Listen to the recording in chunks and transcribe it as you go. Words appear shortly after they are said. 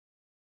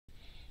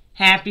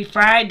Happy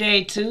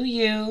Friday to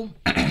you.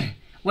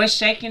 What's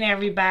shaking,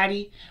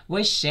 everybody?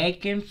 What's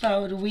shaking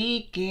for the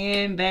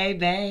weekend,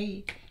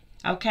 baby?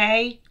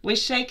 Okay? What's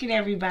shaking,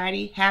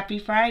 everybody? Happy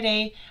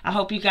Friday. I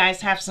hope you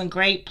guys have some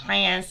great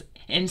plans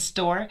in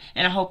store,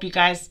 and I hope you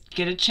guys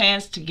get a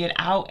chance to get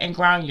out and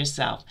ground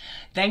yourself.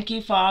 Thank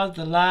you for all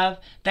the love.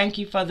 Thank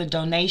you for the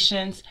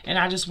donations, and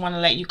I just want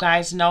to let you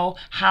guys know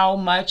how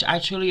much I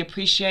truly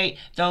appreciate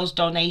those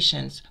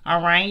donations.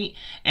 All right,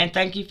 and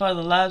thank you for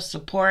the love,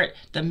 support,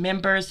 the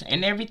members,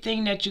 and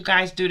everything that you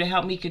guys do to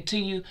help me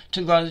continue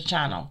to grow the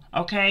channel.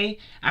 Okay,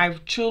 I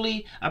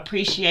truly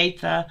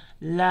appreciate the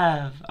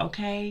love.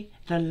 Okay,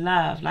 the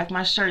love, like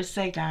my shirt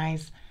say,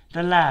 guys,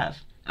 the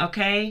love.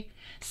 Okay,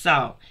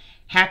 so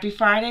happy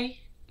Friday.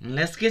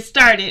 Let's get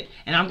started.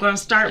 And I'm going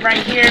to start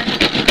right here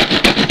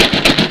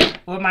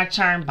with my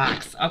charm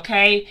box.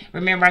 Okay.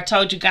 Remember, I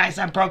told you guys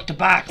I broke the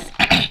box.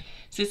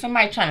 See,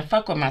 somebody trying to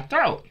fuck with my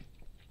throat.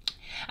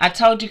 I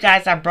told you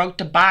guys I broke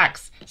the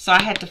box, so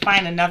I had to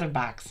find another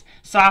box.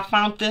 So I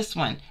found this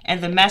one.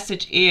 And the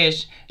message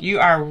is, you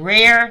are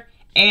rare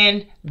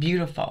and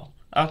beautiful.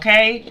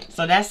 Okay.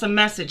 So that's a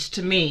message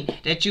to me,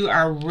 that you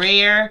are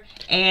rare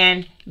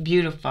and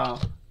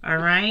beautiful. All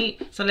right,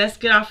 so let's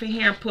get off of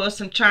here and pull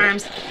some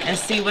charms and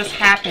see what's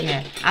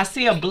happening. I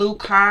see a blue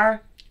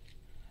car.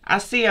 I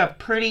see a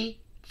pretty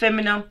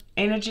feminine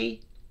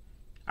energy.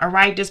 All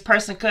right, this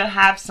person could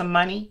have some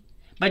money,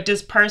 but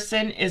this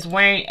person is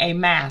wearing a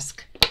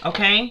mask.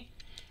 Okay,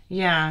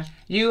 yeah,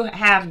 you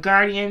have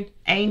guardian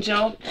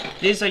angel.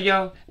 These are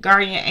your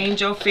guardian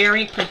angel,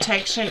 fairy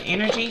protection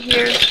energy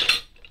here.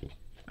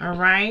 All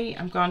right,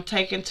 I'm going to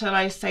take until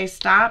I say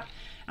stop.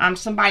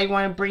 Somebody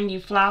want to bring you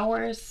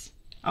flowers.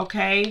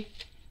 Okay,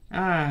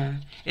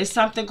 it's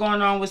something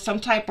going on with some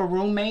type of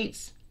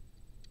roommates.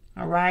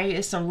 All right,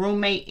 it's some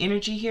roommate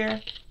energy here.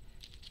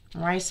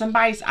 All right,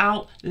 somebody's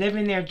out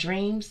living their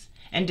dreams,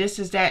 and this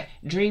is that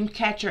dream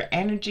catcher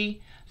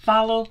energy.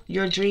 Follow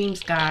your dreams,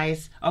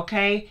 guys.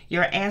 Okay,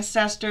 your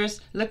ancestors,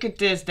 look at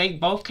this, they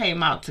both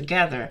came out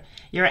together.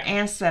 Your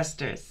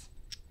ancestors,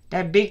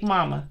 that big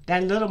mama,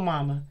 that little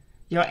mama,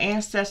 your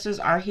ancestors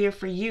are here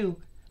for you.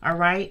 All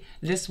right,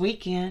 this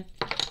weekend.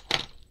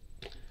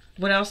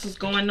 What else is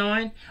going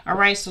on? All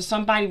right, so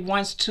somebody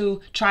wants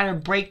to try to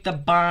break the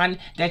bond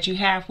that you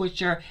have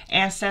with your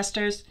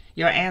ancestors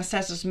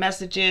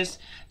messages.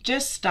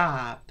 Just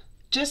stop.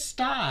 Just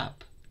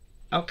stop.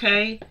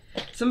 Okay?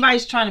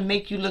 Somebody's trying to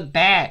make you look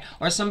bad,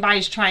 or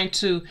somebody's trying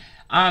to,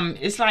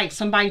 it's like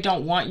somebody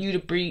don't want you to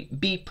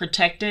be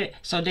protected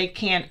so they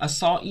can't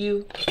assault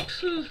you.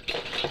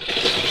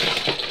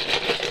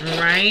 All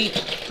right,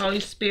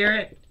 Holy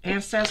Spirit,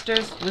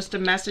 ancestors, what's the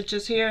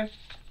messages here?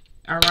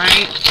 All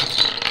right.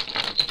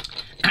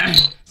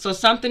 So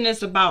something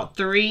is about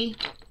 3.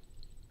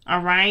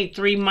 All right.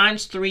 3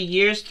 months, 3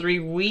 years, 3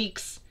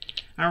 weeks.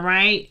 All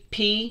right.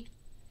 P.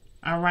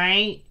 All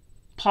right.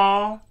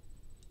 Paul,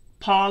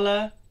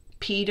 Paula,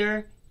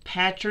 Peter,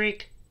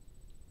 Patrick,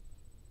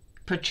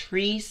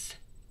 Patrice.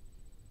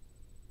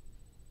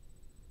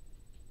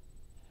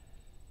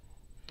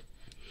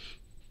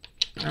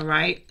 All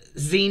right.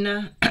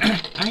 Zena.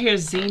 I hear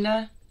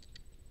Zena.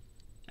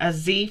 A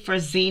Z for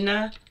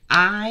Zena.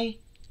 I.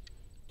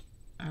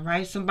 All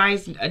right,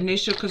 somebody's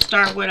initial could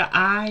start with an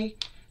I.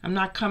 I'm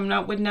not coming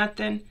up with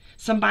nothing.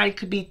 Somebody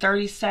could be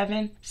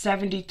 37,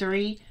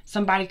 73.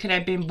 Somebody could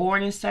have been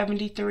born in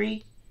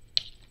 73.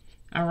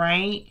 All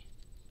right.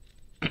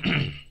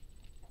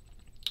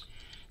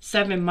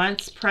 7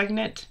 months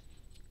pregnant.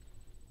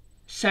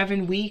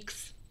 7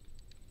 weeks.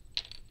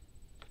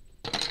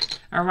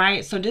 All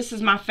right, so this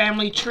is my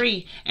family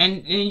tree.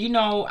 And you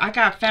know, I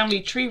got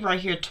family tree right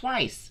here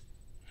twice.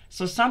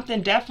 So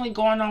something definitely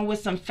going on with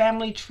some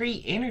family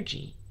tree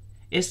energy.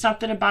 It's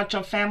something about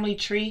your family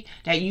tree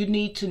that you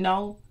need to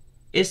know.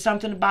 It's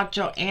something about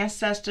your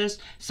ancestors,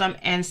 some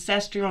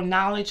ancestral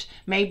knowledge.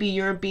 Maybe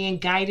you're being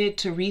guided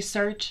to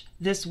research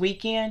this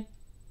weekend.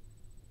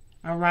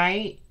 All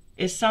right.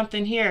 It's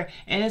something here.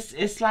 And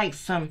it's like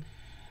some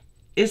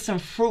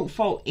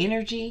fruitful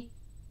energy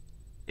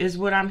is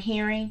what I'm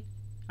hearing.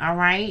 All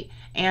right.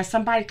 And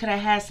somebody could have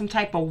had some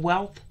type of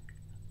wealth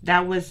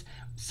that was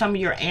some of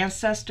your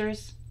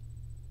ancestors.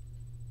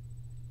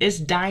 It's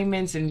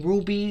diamonds and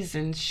rubies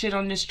and shit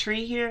on this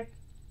tree here.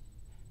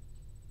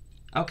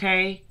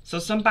 Okay. So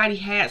somebody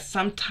had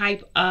some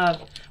type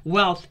of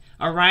wealth.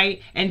 All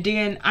right. And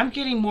then I'm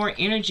getting more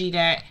energy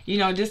that, you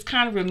know, this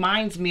kind of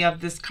reminds me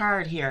of this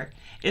card here.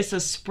 It's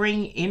a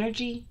spring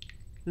energy.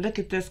 Look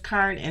at this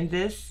card and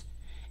this.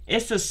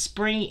 It's a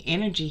spring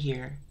energy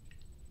here.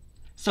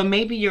 So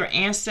maybe your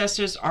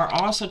ancestors are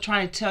also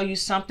trying to tell you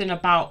something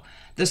about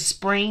the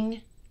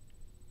spring.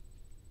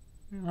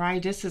 All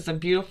right. This is a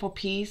beautiful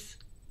piece.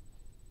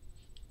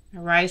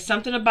 All right,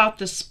 something about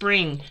the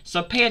spring.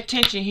 So pay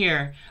attention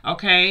here,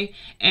 okay?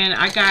 And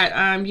I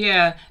got,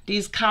 yeah,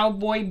 these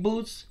cowboy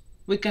boots.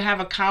 We could have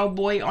a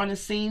cowboy on the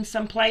scene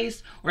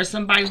someplace, or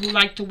somebody who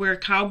like to wear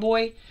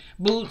cowboy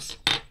boots.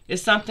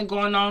 Is something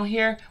going on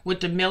here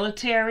with the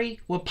military,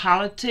 with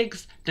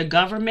politics, the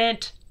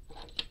government.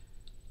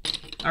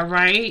 All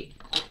right.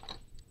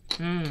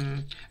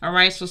 All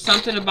right, so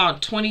something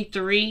about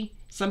 23.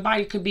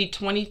 Somebody could be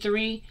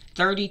 23,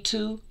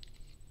 32.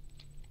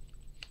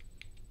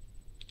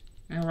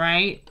 All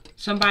right.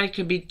 Somebody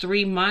could be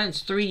 3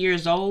 months, 3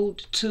 years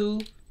old,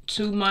 2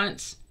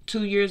 months,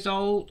 2 years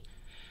old.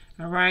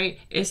 All right.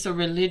 It's a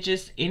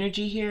religious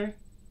energy here,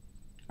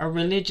 a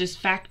religious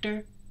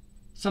factor.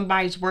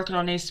 Somebody's working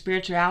on their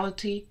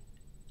spirituality.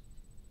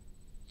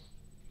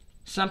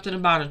 Something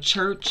about a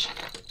church.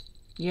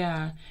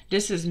 Yeah.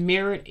 This is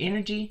mirrored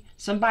energy.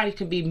 Somebody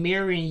could be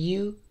mirroring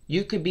you.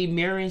 You could be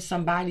mirroring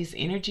somebody's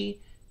energy.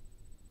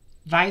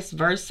 Vice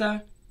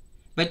versa.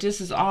 But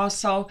this is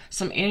also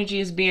some energy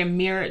is being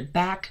mirrored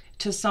back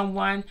to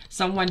someone.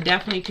 Someone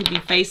definitely could be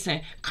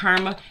facing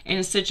karma in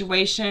a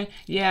situation.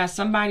 Yeah,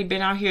 somebody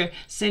been out here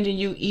sending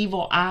you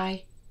evil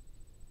eye.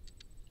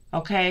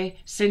 Okay,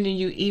 sending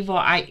you evil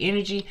eye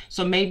energy.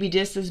 So maybe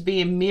this is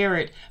being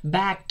mirrored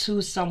back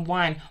to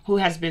someone who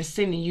has been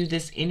sending you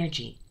this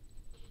energy.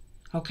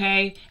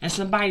 Okay, and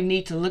somebody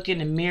need to look in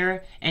the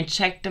mirror and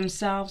check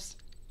themselves.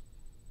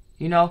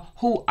 You know,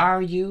 who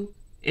are you?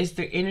 Is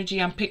the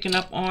energy I'm picking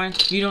up on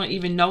you don't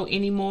even know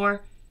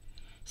anymore?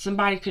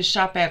 Somebody could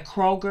shop at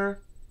Kroger.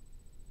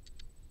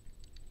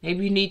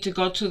 Maybe you need to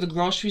go to the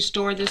grocery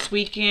store this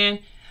weekend.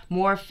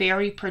 More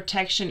fairy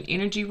protection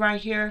energy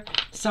right here.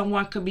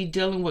 Someone could be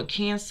dealing with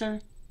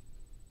cancer.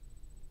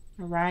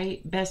 All right.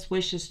 Best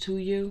wishes to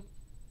you.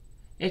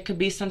 It could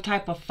be some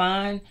type of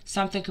fun.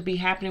 Something could be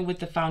happening with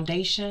the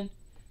foundation.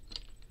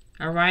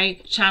 All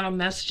right. Channel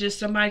messages.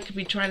 Somebody could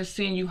be trying to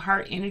send you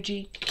heart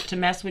energy to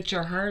mess with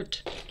your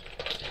heart.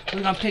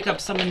 We're going to pick up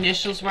some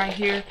initials right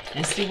here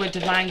and see what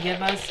Divine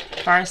give us as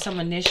far as some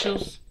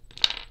initials.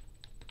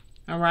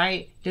 All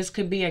right. This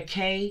could be a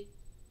K,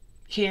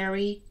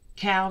 Carrie,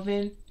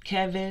 Calvin,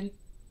 Kevin,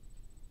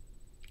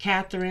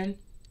 Catherine,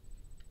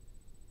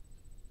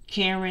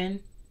 Karen,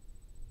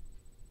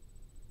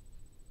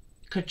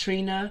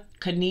 Katrina,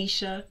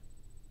 Kanisha,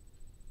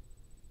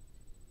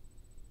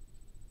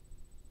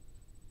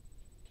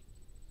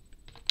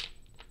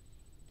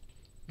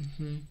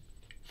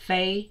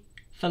 Faye,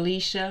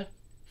 Felicia,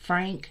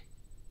 Frank,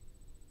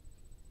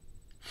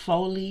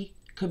 Foley,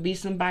 could be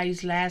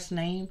somebody's last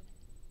name.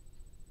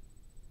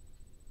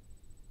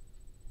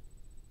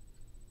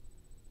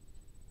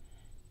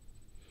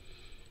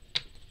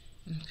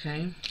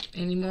 Okay,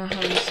 any more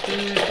Holy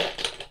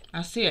Spirit?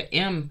 I see an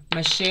M,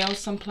 Michelle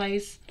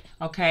someplace.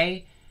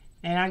 Okay,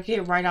 and I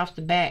get right off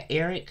the bat,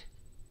 Eric,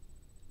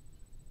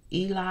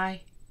 Eli,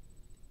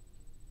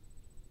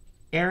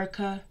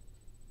 Erica,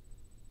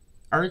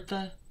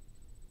 Eartha.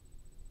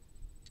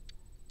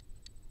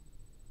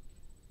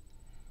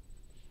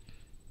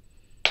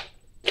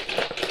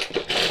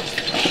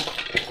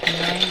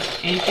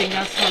 Anything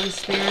else, Holy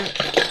Spirit?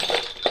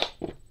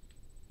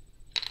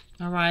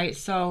 All right,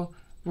 so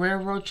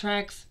railroad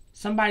tracks.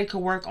 Somebody could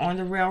work on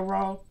the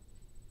railroad.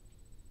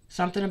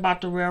 Something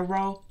about the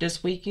railroad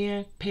this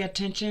weekend. Pay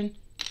attention.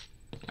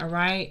 All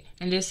right,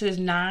 and this is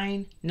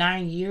 9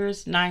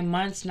 years, 9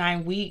 months,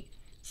 9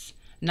 weeks,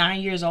 9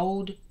 years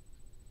old.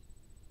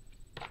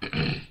 All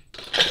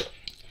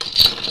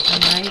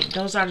right,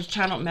 those are the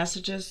channeled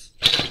messages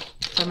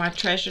for my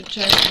treasure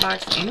chest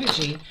box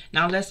energy.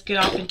 Now let's get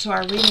off into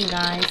our reading,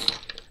 guys.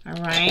 All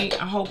right,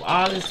 I hope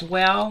all is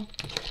well.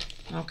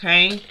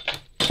 Okay,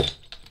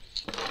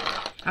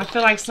 I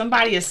feel like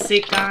somebody is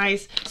sick,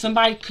 guys.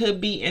 Somebody could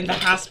be in the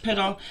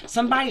hospital.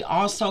 Somebody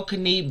also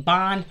could need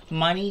bond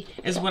money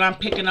is what I'm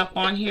picking up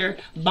on here.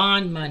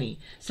 Bond money.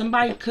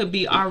 Somebody could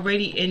be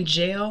already in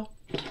jail.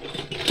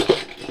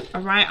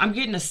 All right, I'm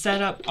getting a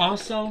setup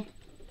also.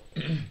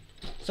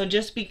 So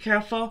just be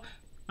careful.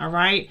 All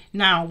right,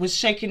 now with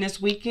Shakin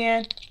this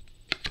weekend,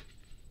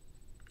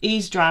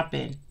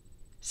 eavesdropping.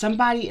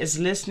 Somebody is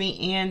listening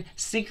in,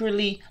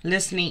 secretly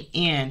listening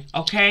in,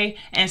 okay?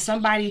 And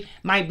somebody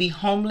might be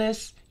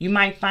homeless. You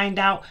might find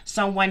out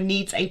someone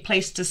needs a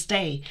place to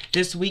stay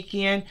this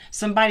weekend.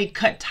 Somebody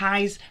cut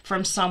ties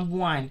from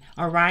someone,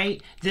 all right,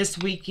 this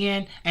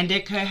weekend, and they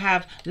could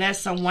have led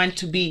someone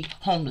to be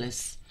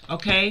homeless,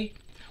 okay?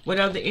 What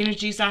other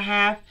energies I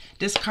have?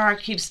 This card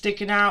keeps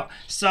sticking out.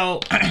 So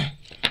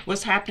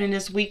what's happening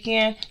this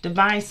weekend?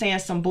 Divine saying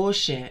some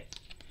bullshit.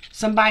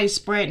 Somebody's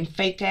spreading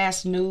fake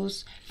ass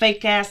news,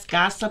 fake ass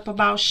gossip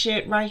about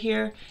shit right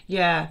here.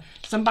 Yeah,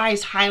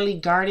 somebody's highly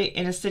guarded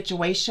in a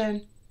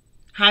situation.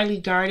 Highly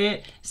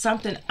guarded.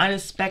 Something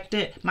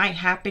unexpected might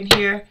happen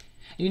here.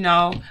 You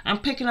know, I'm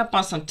picking up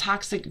on some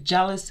toxic,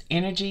 jealous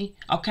energy,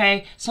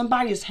 okay?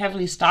 Somebody is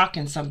heavily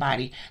stalking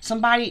somebody.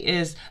 Somebody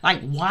is like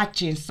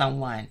watching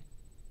someone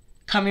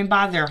coming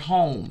by their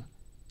home.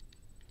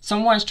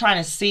 Someone's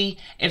trying to see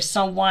if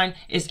someone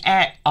is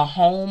at a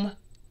home.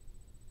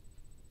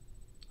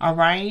 All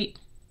right?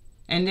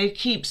 And they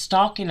keep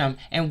stalking them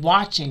and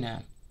watching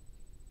them.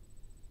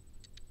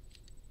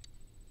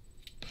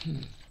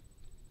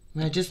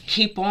 Well, just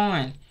keep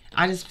on.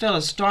 I just feel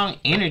a strong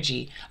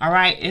energy. All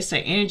right? It's an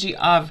energy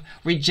of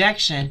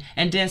rejection.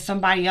 And then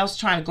somebody else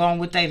trying to go on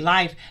with their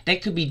life. They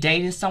could be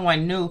dating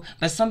someone new.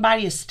 But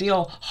somebody is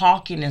still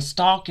hawking and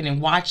stalking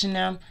and watching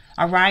them.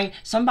 All right.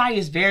 Somebody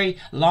is very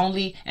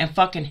lonely and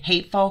fucking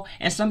hateful,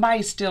 and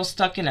somebody's still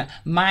stuck in a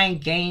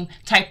mind game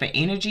type of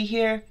energy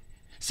here.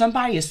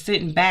 Somebody is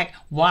sitting back,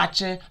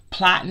 watching,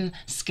 plotting,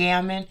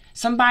 scamming.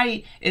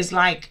 Somebody is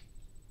like,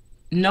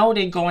 no,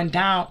 they're going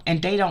down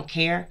and they don't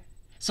care.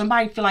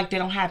 Somebody feel like they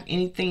don't have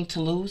anything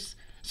to lose,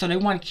 so they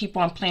want to keep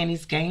on playing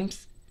these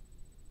games.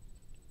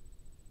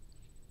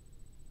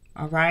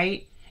 All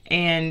right.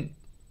 And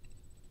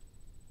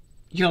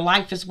your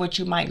life is what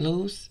you might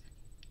lose.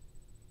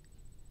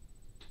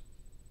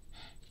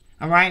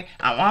 All right.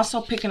 I'm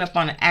also picking up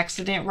on an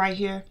accident right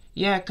here.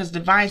 Yeah, because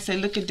Divine say,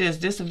 look at this.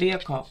 This is a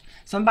vehicle.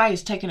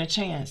 Somebody's taking a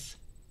chance.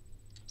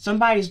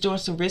 Somebody's doing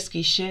some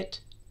risky shit.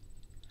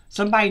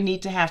 Somebody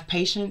need to have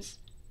patience.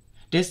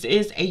 This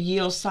is a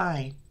yield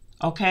sign.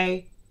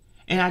 Okay.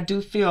 And I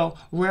do feel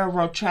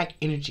railroad track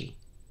energy.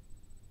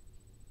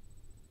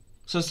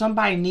 So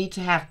somebody need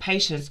to have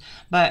patience.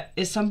 But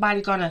is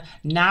somebody going to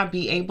not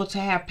be able to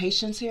have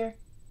patience here?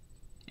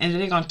 And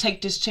they're going to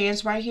take this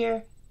chance right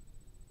here?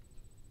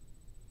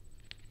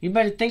 You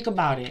better think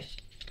about it.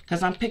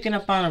 Because I'm picking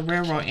up on a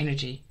railroad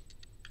energy.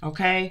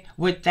 Okay?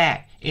 With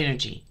that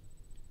energy.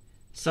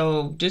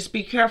 So just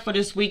be careful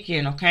this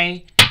weekend,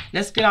 okay?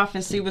 Let's get off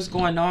and see what's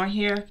going on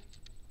here.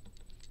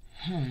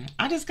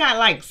 I just got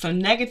like some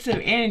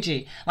negative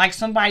energy. Like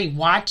somebody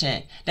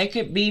watching. They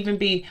could even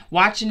be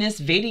watching this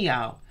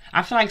video.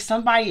 I feel like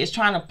somebody is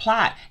trying to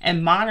plot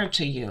and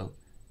monitor you.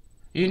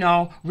 You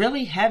know,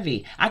 really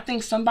heavy. I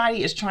think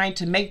somebody is trying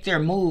to make their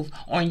move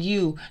on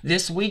you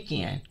this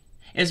weekend.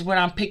 Is what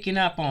I'm picking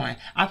up on.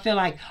 I feel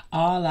like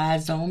all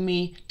eyes on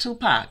me,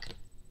 Tupac.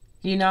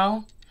 You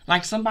know?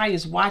 Like somebody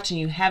is watching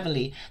you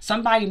heavily.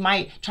 Somebody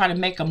might try to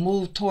make a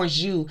move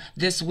towards you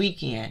this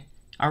weekend.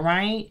 All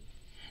right?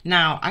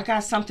 Now, I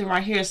got something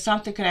right here.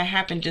 Something could have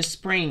happened this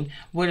spring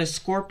with a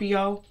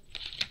Scorpio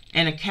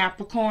and a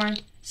Capricorn.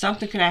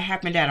 Something could have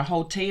happened at a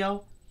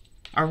hotel.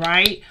 All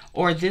right?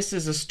 Or this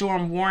is a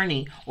storm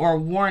warning or a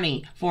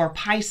warning for a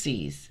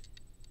Pisces.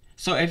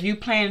 So if you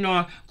planning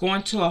on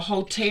going to a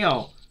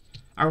hotel,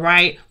 all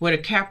right, with a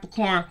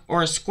Capricorn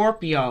or a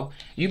Scorpio,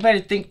 you better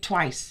think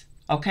twice.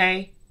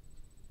 Okay?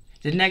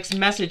 The next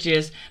message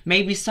is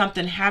maybe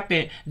something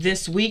happened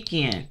this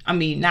weekend.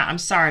 I'm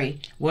sorry.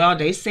 Well,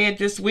 they said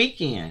this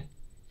weekend.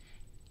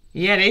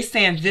 Yeah, they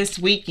saying this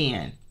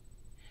weekend.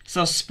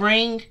 So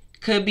spring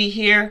could be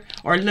here.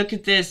 Or look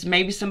at this.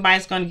 Maybe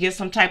somebody's going to get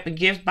some type of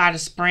gift by the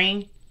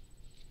spring.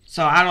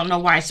 So I don't know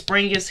why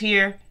spring is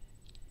here.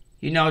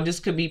 You know, this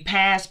could be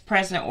past,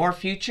 present, or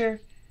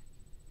future.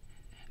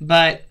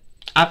 But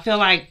I feel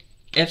like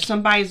if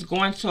somebody's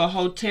going to a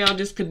hotel,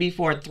 this could be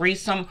for a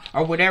threesome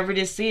or whatever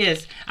this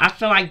is. I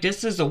feel like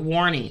this is a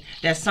warning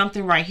that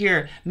something right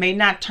here may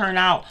not turn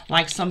out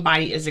like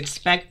somebody is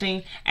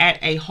expecting at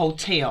a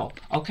hotel.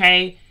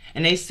 Okay?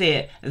 And they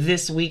said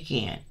this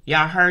weekend.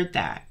 Y'all heard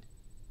that.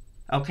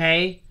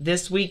 Okay?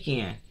 This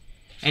weekend.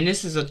 And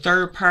this is a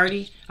third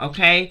party.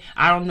 Okay?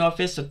 I don't know if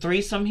it's a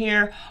threesome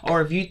here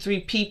or if you three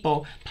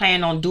people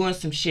plan on doing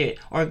some shit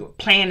or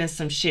planning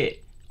some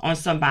shit on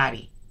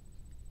somebody.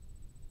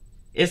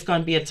 It's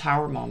going to be a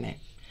tower moment.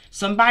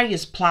 Somebody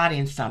is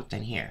plotting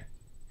something here.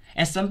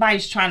 And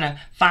somebody's trying to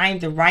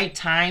find the right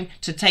time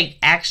to take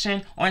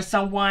action on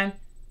someone.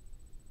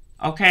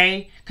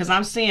 Okay? Because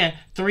I'm seeing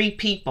 3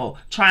 people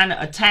trying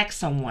to attack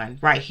someone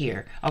right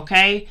here.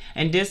 Okay?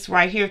 And this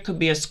right here could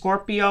be a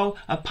Scorpio,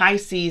 a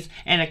Pisces,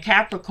 and a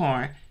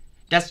Capricorn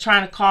that's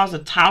trying to cause a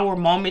tower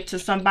moment to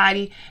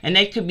somebody. And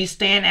they could be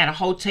staying at a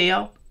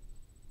hotel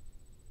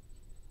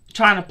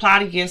trying to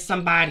plot against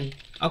somebody.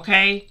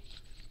 Okay?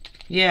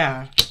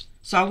 Yeah.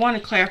 So I want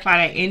to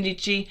clarify that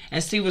energy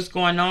and see what's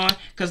going on.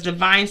 Because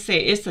Divine said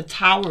it's a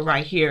tower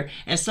right here.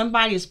 And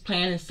somebody is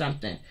planning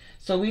something.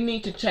 So we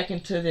need to check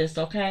into this,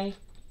 okay?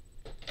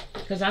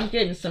 Because I'm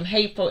getting some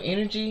hateful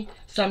energy.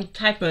 Some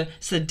type of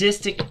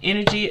sadistic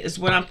energy is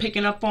what I'm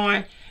picking up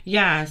on.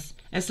 Yes.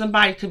 And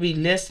somebody could be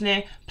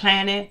listening,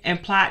 planning,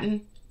 and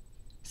plotting.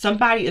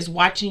 Somebody is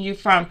watching you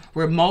from a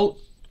remote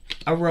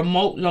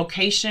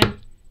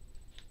location.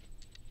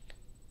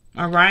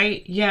 All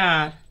right?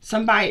 Yeah.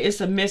 Somebody,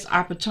 it's a missed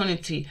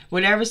opportunity.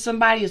 Whatever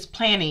somebody is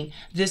planning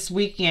this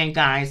weekend,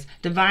 guys,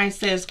 Divine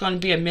says it's going to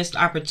be a missed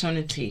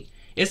opportunity.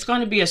 It's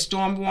going to be a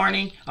storm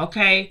warning,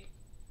 okay?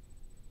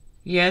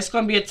 Yeah, it's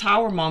going to be a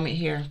tower moment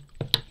here.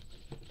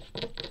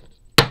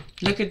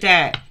 Look at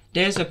that.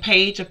 There's a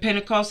Page of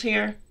Pentacles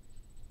here.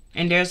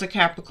 And there's a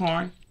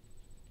Capricorn.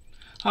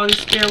 Holy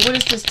Spirit, what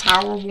is this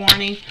tower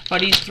warning for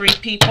these 3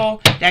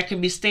 people that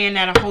could be staying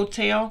at a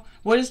hotel?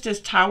 What is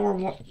this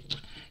tower?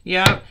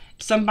 Yep.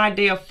 Somebody,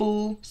 they a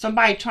fool.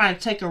 Somebody trying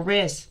to take a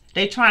risk.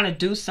 They trying to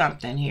do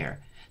something here.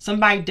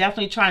 Somebody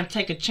definitely trying to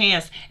take a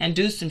chance and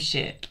do some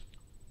shit.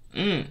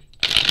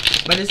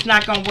 But it's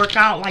not going to work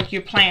out like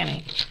you're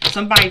planning.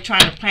 Somebody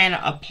trying to plan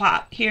a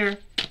plot here.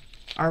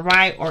 All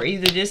right. Or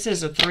either this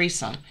is a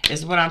threesome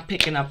is what I'm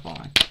picking up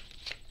on.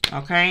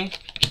 Okay.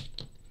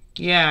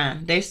 Yeah.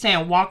 They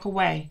saying walk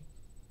away.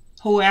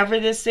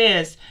 Whoever this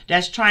is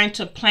that's trying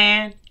to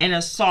plan an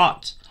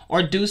assault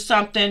or do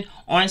something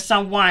on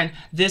someone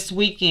this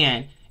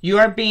weekend, You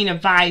are being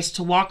advised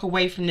to walk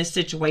away from this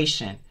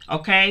situation,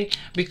 okay?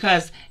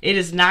 Because it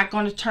is not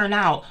going to turn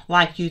out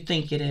like you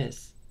think it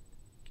is.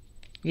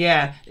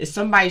 Yeah, if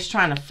somebody's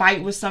trying to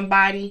fight with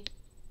somebody,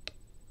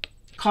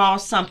 call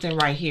something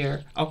right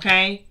here,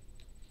 okay?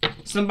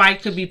 Somebody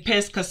could be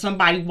pissed because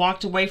somebody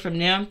walked away from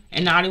them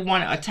and now they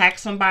want to attack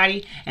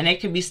somebody, and they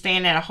could be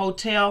staying at a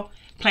hotel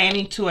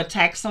planning to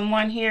attack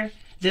someone here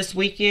this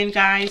weekend,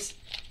 guys.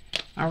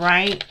 All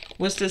right,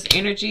 what's this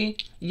energy?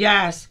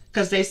 Yes,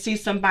 because they see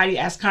somebody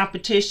as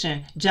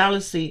competition,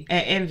 jealousy,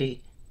 and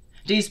envy.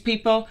 These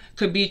people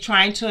could be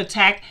trying to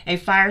attack a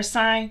fire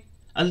sign,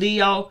 a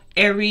Leo,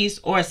 Aries,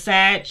 or a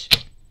Sag.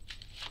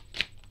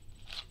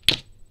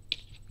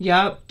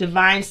 Yup,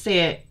 Divine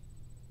said,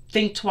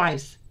 think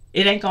twice.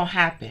 It ain't gonna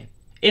happen.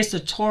 It's a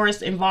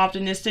Taurus involved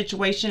in this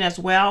situation as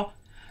well.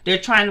 They're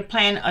trying to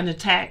plan an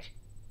attack.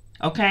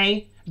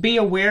 Okay? Be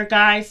aware,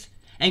 guys,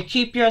 and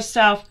keep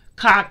yourself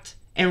cocked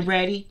and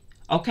ready.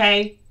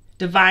 Okay?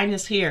 Divine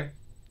is here.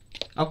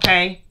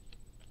 Okay?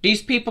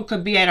 These people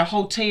could be at a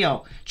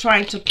hotel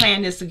trying to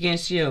plan this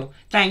against you.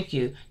 Thank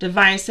you.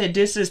 Divine said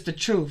this is the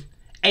truth.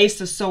 Ace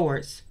of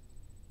Swords.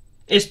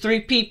 It's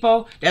 3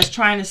 people that's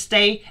trying to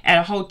stay at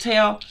a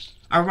hotel.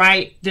 All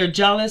right, they're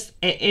jealous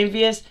and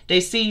envious.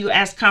 They see you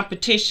as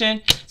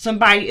competition.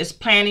 Somebody is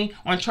planning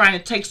on trying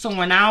to take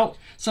someone out.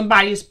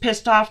 Somebody is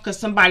pissed off because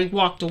somebody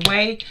walked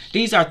away.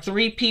 These are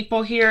 3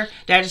 people here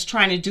that is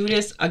trying to do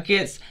this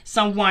against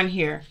someone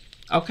here.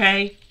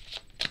 Okay,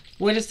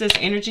 what is this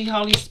energy,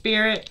 Holy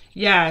Spirit?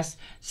 Yes,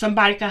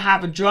 somebody could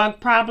have a drug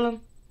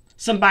problem.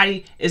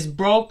 Somebody is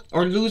broke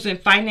or losing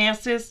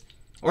finances,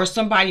 or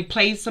somebody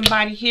played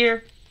somebody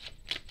here.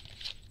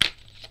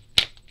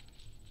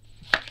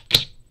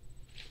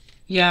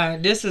 Yeah,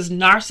 this is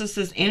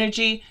narcissist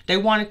energy. They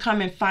want to come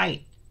and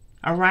fight.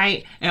 All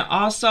right. And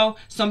also,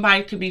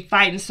 somebody could be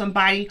fighting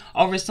somebody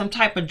over some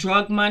type of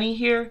drug money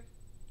here.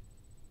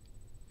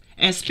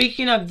 And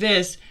speaking of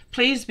this,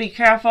 please be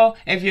careful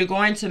if you're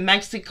going to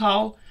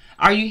Mexico.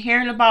 Are you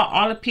hearing about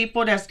all the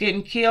people that's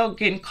getting killed,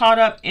 getting caught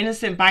up,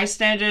 innocent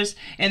bystanders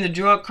in the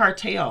drug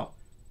cartel?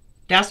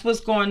 That's what's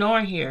going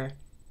on here.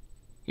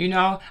 You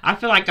know, I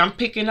feel like I'm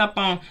picking up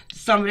on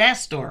some of that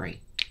story.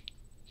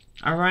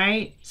 All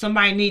right.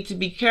 Somebody needs to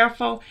be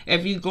careful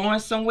if you're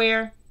going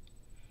somewhere.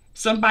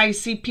 Somebody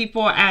see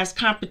people as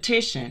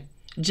competition,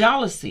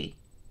 jealousy.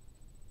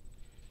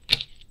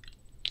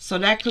 So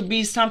that could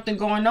be something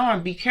going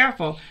on. Be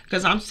careful,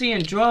 because I'm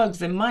seeing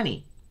drugs and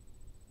money.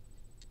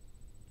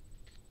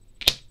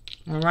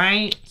 All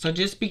right. So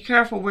just be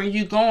careful where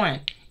you're going.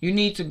 You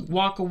need to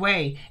walk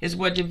away is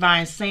what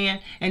Divine's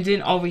saying. And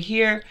then over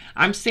here,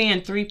 I'm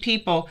seeing 3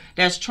 people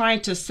that's trying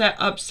to set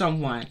up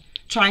someone,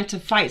 trying to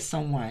fight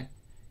someone.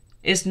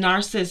 It's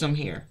narcissism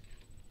here.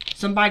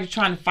 Somebody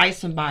trying to fight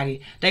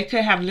somebody. They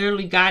could have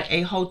literally got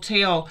a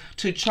hotel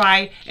to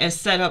try and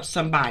set up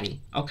somebody.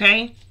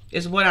 Okay?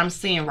 Is what I'm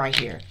seeing right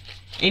here.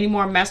 Any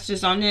more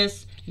messages on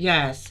this?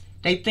 Yes.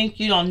 They think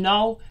you don't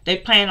know. They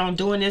plan on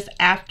doing this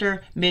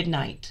after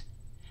midnight.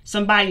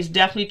 Somebody's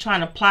definitely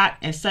trying to plot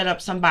and set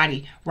up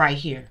somebody right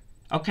here.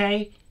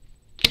 Okay?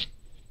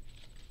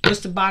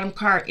 What's the bottom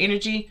card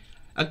energy?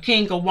 A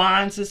King of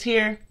Wands is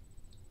here.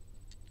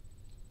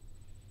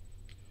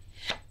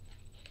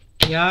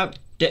 Yup,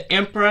 the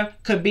Emperor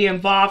could be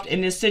involved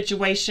in this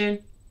situation.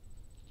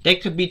 They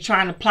could be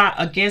trying to plot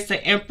against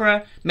the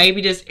Emperor.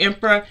 Maybe this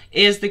Emperor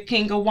is the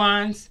King of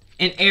Wands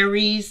in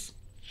Aries.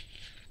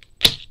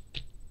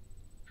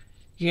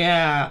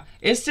 Yeah,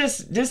 it's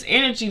just, this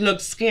energy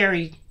looks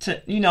scary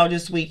to, you know,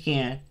 this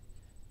weekend.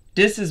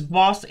 This is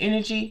boss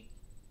energy.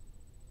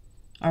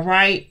 All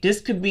right,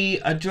 this could be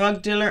a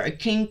drug dealer, a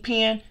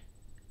kingpin.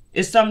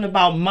 It's something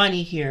about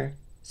money here.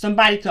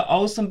 Somebody could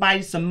owe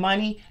somebody some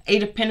money.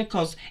 8 of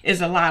Pentacles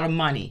is a lot of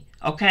money,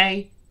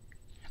 okay?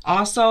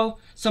 Also,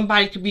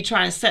 somebody could be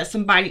trying to set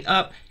somebody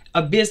up,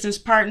 a business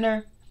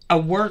partner, a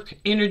work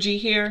energy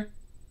here.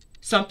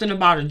 Something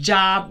about a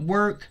job,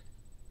 work,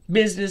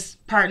 business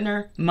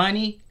partner,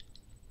 money.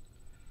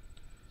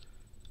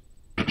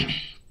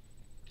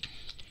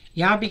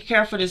 Y'all be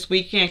careful this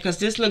weekend, because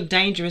this look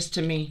dangerous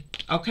to me,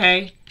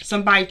 okay?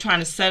 Somebody trying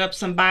to set up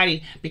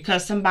somebody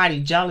because somebody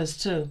jealous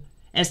too.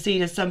 And see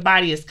that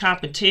somebody is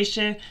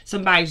competition.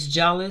 Somebody's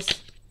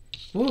jealous.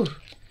 Woo.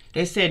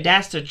 They said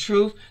that's the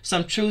truth.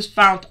 Some truth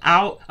found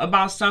out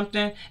about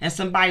something. And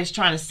somebody's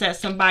trying to set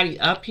somebody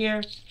up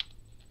here.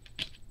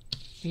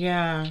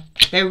 Yeah.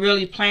 They're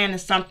really planning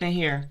something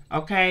here.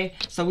 Okay.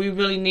 So we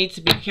really need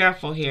to be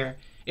careful here.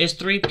 It's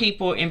 3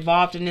 people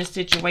involved in this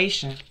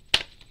situation.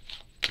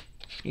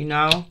 You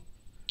know.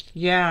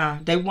 Yeah.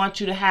 They want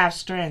you to have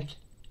strength.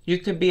 You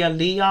could be a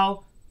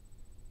Leo.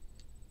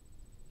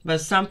 But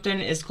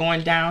something is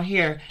going down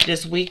here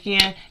this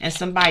weekend, and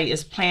somebody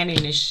is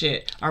planning this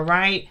shit. All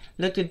right?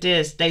 Look at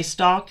this. They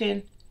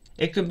stalking.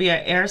 It could be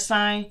an air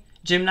sign.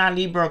 Gemini,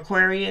 Libra,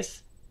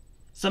 Aquarius.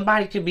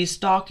 Somebody could be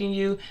stalking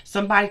you.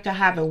 Somebody could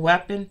have a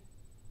weapon.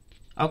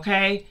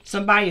 Okay?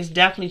 Somebody is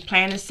definitely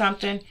planning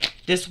something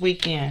this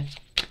weekend.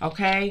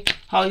 Okay?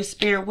 Holy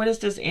Spirit, what is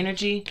this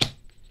energy?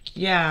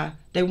 Yeah.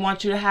 They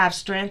want you to have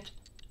strength.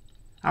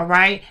 All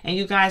right. And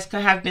you guys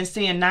could have been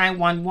seeing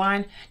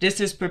 911. This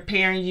is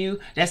preparing you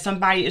that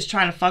somebody is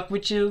trying to fuck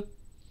with you.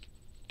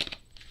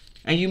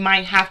 And you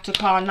might have to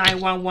call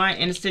 911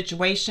 in a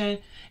situation.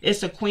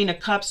 It's a Queen of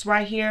Cups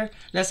right here.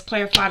 Let's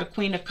clarify the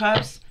Queen of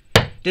Cups.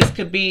 This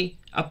could be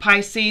a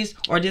Pisces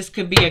or this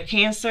could be a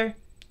Cancer.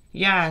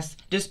 Yes,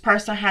 this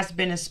person has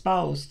been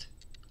exposed.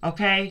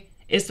 Okay?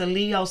 It's a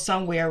Leo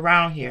somewhere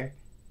around here.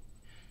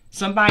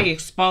 Somebody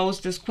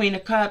exposed this Queen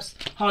of Cups.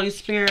 Holy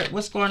Spirit,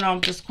 what's going on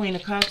with this Queen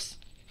of Cups?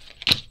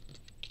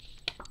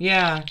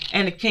 Yeah,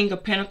 and the King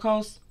of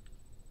Pentacles.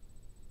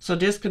 So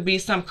this could be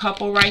some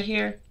couple right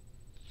here.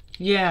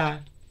 Yeah,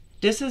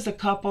 this is a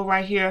couple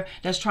right here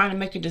that's trying to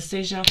make a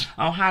decision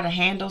on how to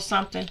handle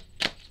something.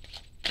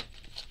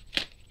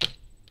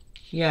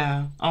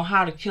 Yeah, on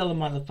how to kill a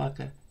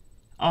motherfucker.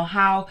 On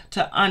how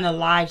to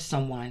unalive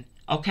someone.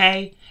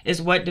 Okay?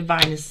 Is what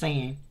Divine is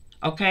saying.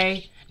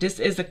 Okay? This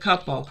is a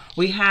couple.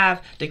 We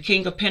have the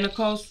King of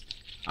Pentacles.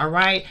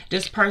 Alright?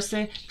 This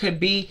person could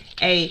be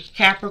a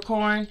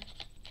Capricorn.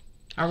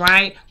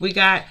 Alright? We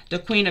got the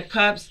Queen of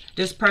Cups.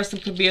 This person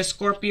could be a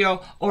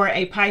Scorpio or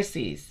a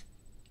Pisces.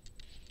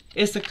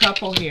 It's a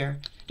couple here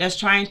that's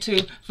trying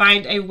to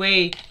find a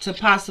way to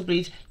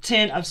possibly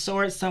 10 of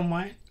Swords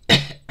someone.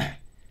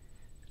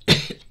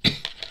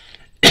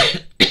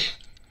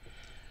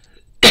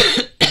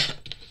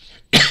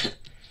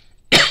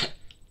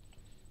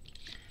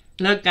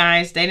 Look,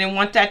 guys, they didn't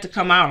want that to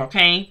come out,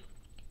 okay?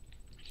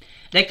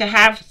 They could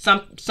have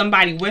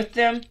somebody with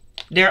them.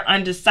 They're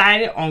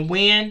undecided on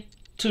when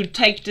to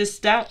take this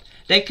step.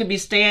 They could be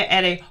staying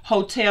at a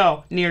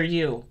hotel near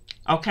you,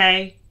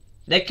 okay?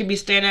 They could be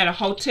staying at a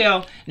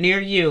hotel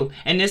near you.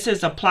 And this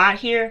is a plot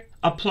here,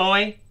 a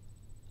ploy,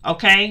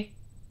 okay?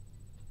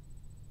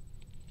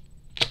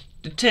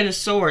 The 10 of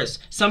Swords.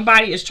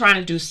 Somebody is trying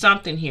to do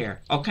something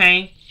here,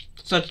 okay?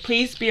 So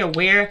please be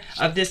aware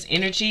of this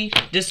energy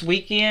this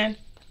weekend.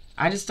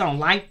 I just don't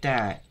like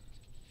that.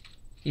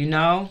 You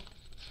know?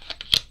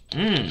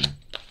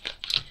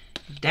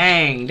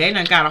 Dang. They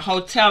done got a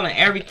hotel and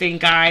everything,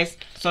 guys.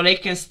 So they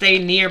can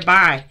stay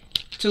nearby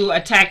to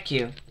attack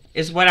you.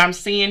 Is what I'm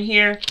seeing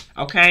here.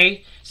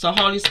 Okay? So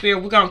Holy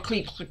Spirit, we're going to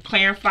keep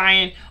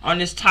clarifying on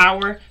this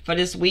tower for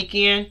this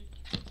weekend.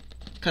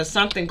 Because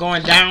something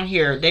going down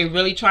here. They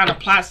really trying to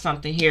plot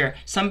something here.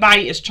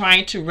 Somebody is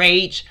trying to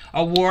rage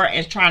a war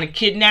and trying to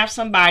kidnap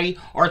somebody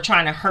or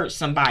trying to hurt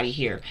somebody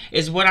here.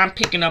 Is what I'm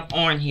picking up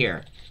on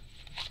here.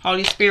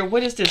 Holy Spirit,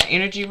 what is this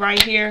energy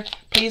right here?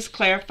 Please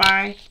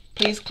clarify.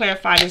 Please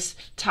clarify this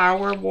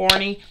tower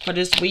warning for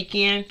this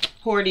weekend.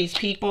 Who are these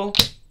people?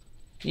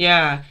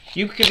 Yeah,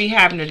 you could be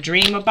having a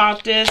dream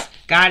about this.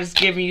 God is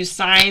giving you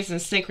signs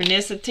and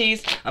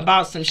synchronicities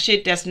about some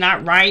shit that's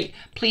not right.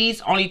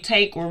 Please only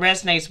take what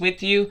resonates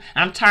with you.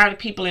 I'm tired of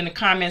people in the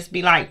comments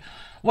be like,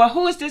 well,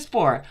 who is this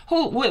for?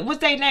 What's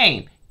their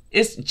name?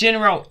 It's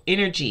general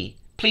energy.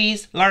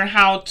 Please learn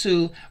how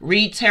to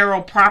read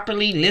tarot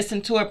properly,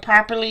 listen to it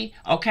properly,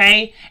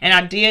 okay? And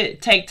I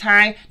did take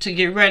time to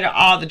get rid of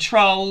all the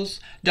trolls,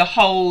 the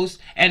hoes,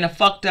 and the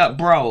fucked up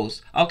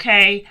bros,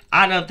 okay?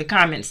 Out of the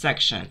comment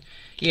section.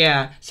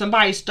 Yeah,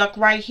 somebody stuck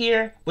right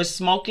here with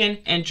smoking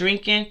and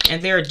drinking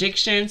and their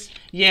addictions.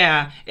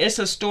 Yeah, it's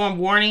a storm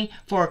warning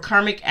for a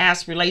karmic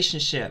ass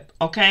relationship,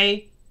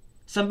 okay?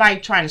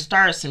 Somebody trying to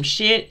start some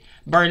shit,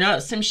 burn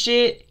up some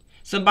shit.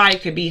 Somebody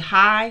could be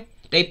high.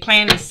 They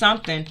planning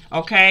something,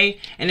 okay?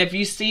 And if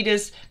you see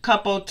this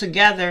couple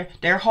together,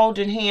 they're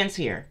holding hands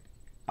here,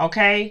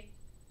 okay?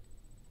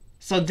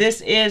 So this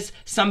is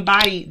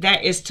somebody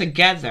that is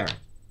together.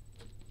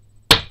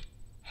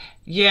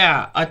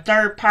 Yeah, a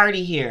third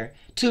party here.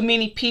 Too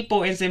many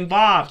people is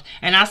involved.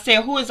 And I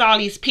said, who is all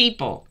these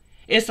people?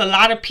 It's a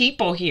lot of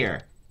people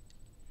here.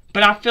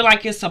 But I feel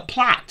like it's a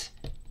plot.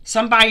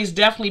 Somebody's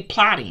definitely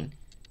plotting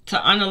to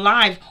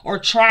unalive or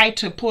try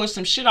to pull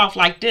some shit off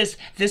like this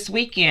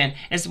weekend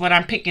is what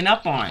I'm picking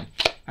up on.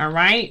 All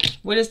right.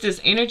 What is this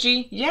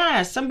energy?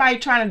 Yeah, somebody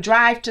trying to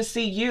drive to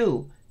see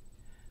you.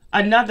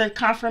 Another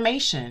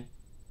confirmation.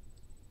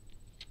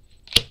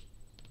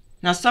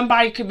 Now,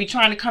 somebody could be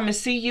trying to come and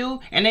see you,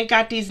 and they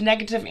got these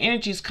negative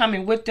energies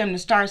coming with them to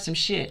start some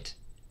shit.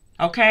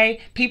 Okay?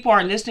 People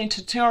are listening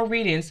to tarot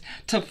readings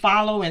to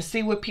follow and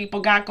see what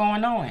people got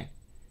going on.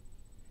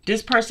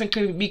 This person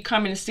could be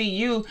coming to see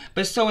you,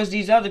 but so is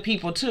these other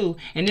people too.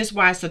 And this is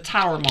why it's a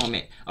tower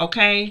moment.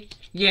 Okay?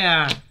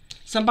 Yeah.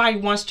 Somebody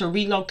wants to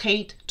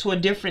relocate to a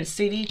different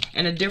city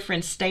and a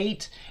different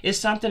state. It's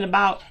something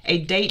about a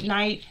date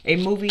night, a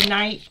movie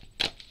night.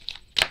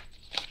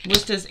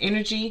 What's this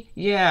energy?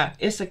 Yeah,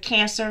 it's a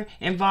Cancer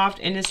involved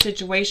in this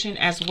situation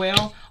as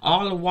well.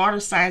 All the water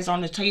signs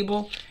on the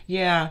table.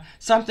 Yeah,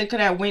 something could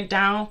have went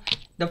down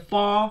the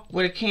fall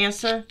with a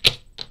Cancer.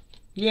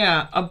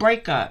 Yeah, a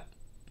breakup.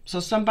 So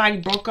somebody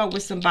broke up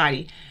with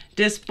somebody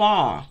this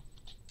fall.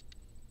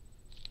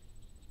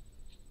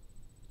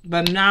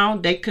 But now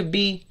they could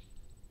be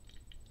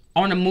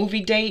on a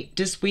movie date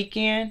this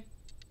weekend.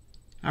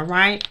 All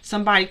right.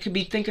 Somebody could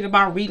be thinking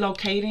about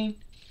relocating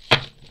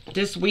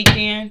this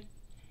weekend.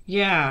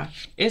 Yeah,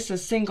 it's a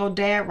single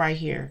dad right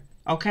here.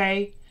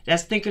 Okay.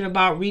 that's thinking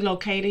about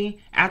relocating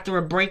after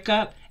a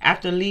breakup,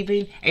 after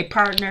leaving a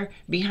partner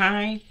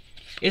behind.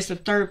 It's a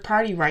third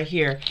party right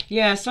here.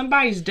 Yeah,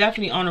 somebody's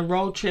definitely on a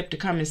road trip to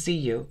come and see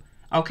you.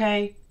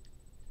 Okay?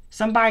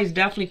 Somebody's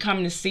definitely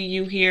coming to see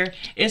you here.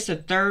 It's a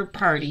third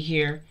party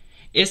here.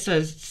 It's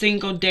a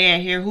single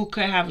dad here who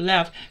could have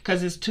left because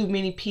there's too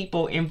many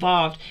people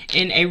involved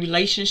in a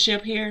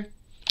relationship here.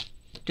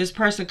 This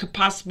person could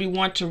possibly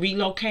want to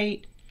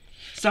relocate.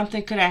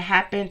 Something could have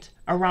happened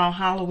around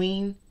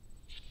Halloween.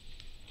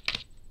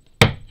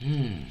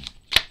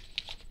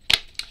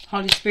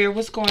 Holy Spirit,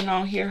 what's going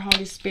on here,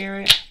 Holy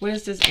Spirit? What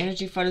is this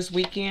energy for this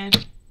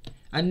weekend?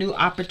 A new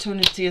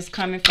opportunity is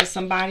coming for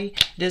somebody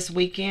this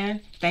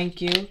weekend.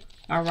 Thank you.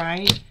 All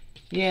right.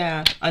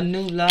 Yeah, a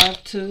new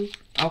love too.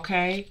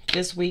 Okay,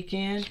 this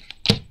weekend.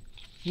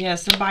 Yeah,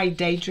 somebody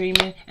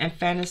daydreaming and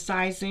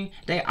fantasizing.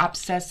 They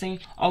obsessing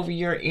over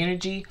your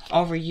energy,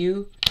 over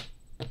you.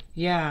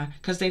 Yeah,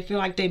 because they feel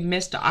like they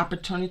missed the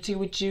opportunity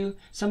with you.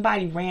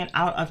 Somebody ran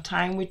out of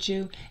time with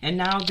you, and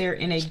now they're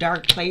in a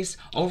dark place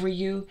over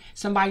you.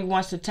 Somebody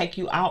wants to take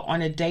you out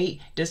on a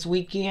date this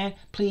weekend.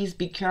 Please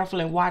be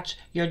careful and watch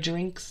your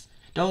drinks.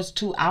 Those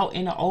two out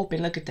in the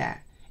open. Look at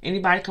that.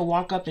 Anybody could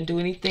walk up and do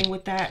anything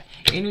with that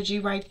energy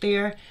right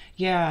there.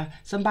 Yeah,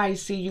 somebody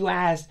see you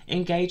as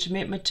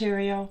engagement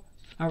material.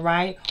 All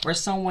right, or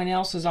someone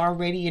else is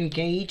already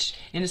engaged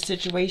in a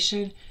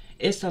situation.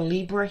 It's a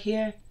Libra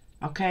here.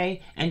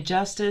 Okay, and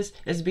justice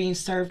is being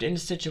served in the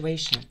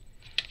situation.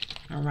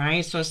 All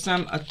right, so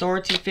some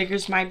authority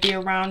figures might be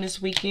around this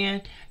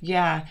weekend.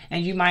 Yeah,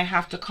 and you might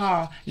have to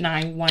call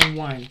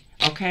 911.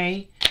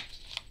 Okay,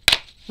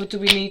 what do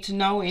we need to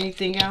know?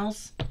 Anything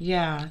else?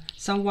 Yeah,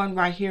 someone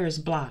right here is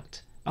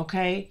blocked.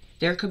 Okay,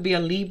 there could be a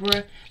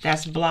Libra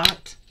that's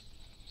blocked.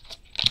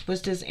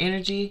 What's this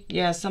energy?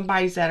 Yeah,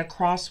 somebody's at a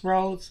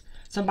crossroads.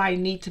 Somebody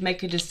need to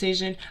make a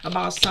decision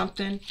about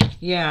something.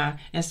 Yeah,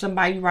 and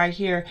somebody right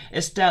here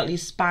is steadily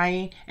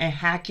spying and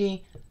hacking,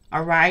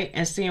 all right,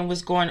 and seeing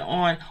what's going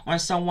on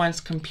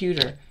someone's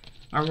computer,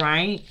 all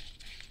right.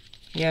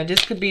 Yeah,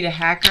 this could be the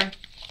hacker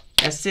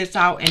that sits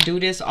out and do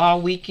this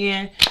all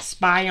weekend,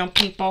 spy on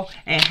people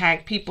and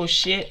hack people's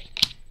shit.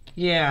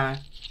 Yeah,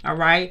 all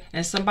right,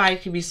 and somebody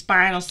could be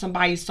spying on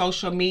somebody's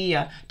social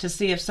media to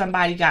see if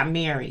somebody got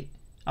married,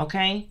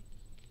 okay,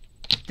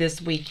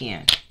 this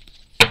weekend.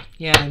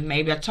 Yeah,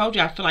 maybe I told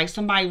you I feel like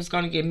somebody was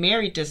going to get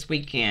married this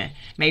weekend.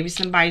 Maybe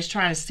somebody's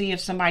trying to see if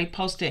somebody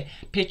posted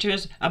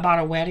pictures about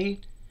a wedding.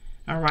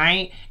 All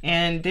right.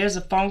 And there's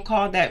a phone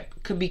call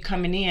that could be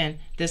coming in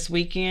this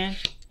weekend.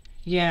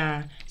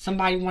 Yeah.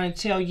 Somebody want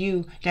to tell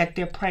you that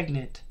they're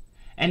pregnant.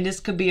 And this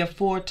could be a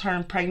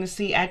full-term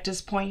pregnancy at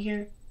this point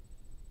here.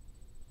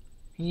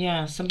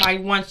 Yeah. Somebody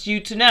wants you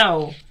to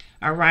know.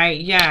 All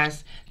right.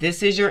 Yes.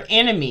 This is your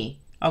enemy.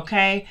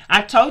 Okay.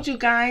 I told you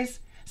guys.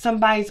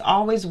 Somebody's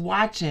always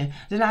watching.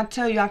 Didn't I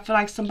tell you I feel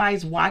like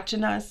somebody's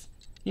watching us?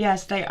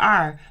 Yes, they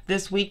are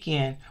this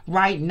weekend,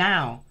 right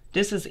now.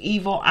 This is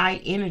evil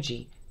eye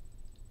energy.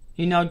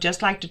 You know,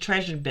 just like the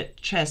treasure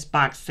chest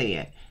box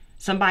said.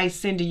 Somebody's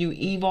sending you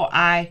evil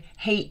eye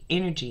hate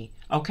energy,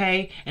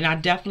 okay? And I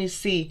definitely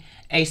see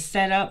a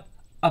setup,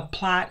 a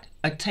plot,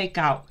 a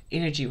takeout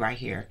energy right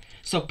here.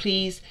 So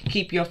please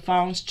keep your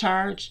phones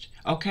charged.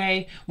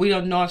 Okay, we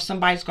don't know if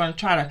somebody's going to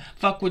try to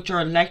fuck with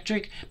your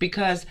electric,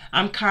 because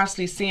I'm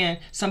constantly seeing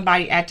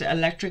somebody at the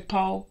electric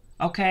pole.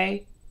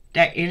 Okay,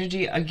 that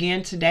energy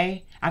again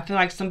today. I feel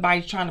like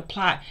somebody's trying to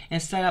plot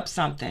and set up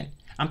something.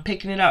 I'm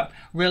picking it up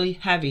really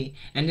heavy,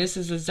 and this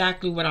is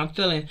exactly what I'm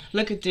feeling.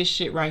 Look at this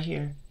shit right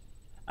here.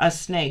 A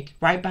snake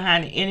right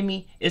behind the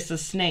enemy. It's a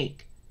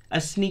snake,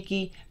 a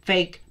sneaky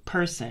fake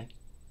person.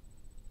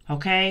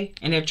 Okay,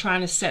 and they're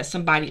trying to set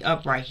somebody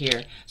up right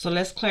here. So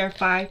let's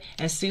clarify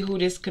and see who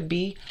this could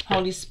be.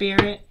 Holy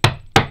Spirit,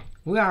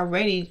 we're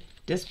already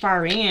this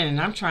far in,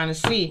 and I'm trying to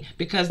see,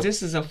 because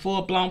this is a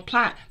full-blown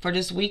plot for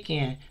this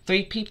weekend.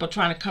 3 people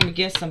trying to come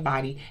against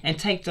somebody and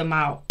take them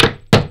out.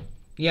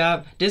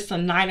 Yep, this is a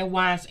Knight of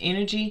Wands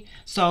energy.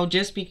 So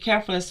just be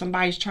careful if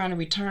somebody's trying to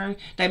return.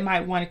 They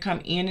might want to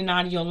come in and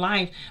out of your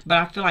life, but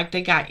I feel like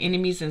they got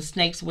enemies and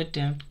snakes with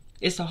them.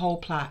 It's a whole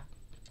plot.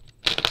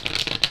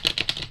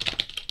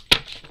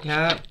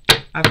 Yep,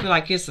 I feel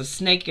like it's a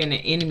snake and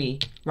an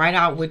enemy right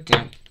out with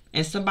them.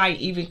 And somebody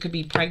even could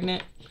be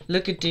pregnant.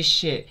 Look at this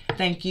shit.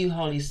 Thank you,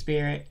 Holy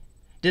Spirit.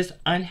 This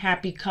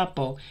unhappy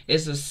couple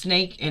is a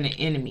snake and an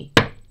enemy.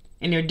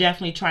 And they're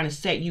definitely trying to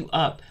set you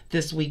up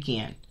this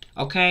weekend.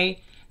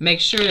 Okay?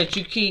 Make sure that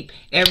you keep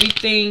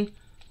everything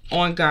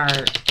on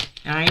guard.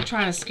 And I ain't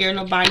trying to scare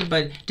nobody,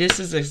 but this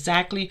is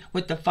exactly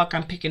what the fuck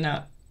I'm picking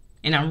up.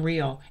 And I'm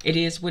real. It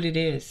is what it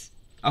is.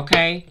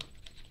 Okay?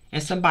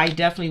 And somebody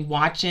definitely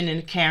watching in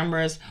the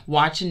cameras,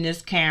 watching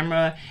this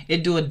camera.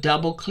 It do a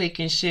double click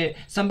and shit.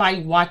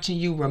 Somebody watching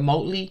you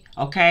remotely,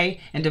 okay?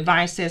 And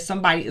Divine says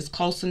somebody is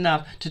close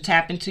enough to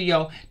tap into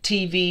your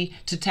TV,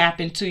 to tap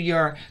into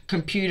your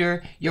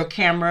computer, your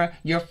camera,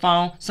 your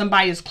phone.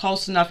 Somebody is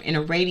close enough in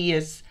a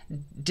radius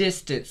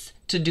distance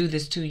to do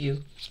this to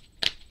you.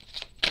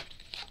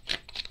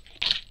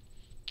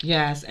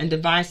 Yes, and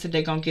Divine said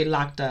they're going to get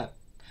locked up.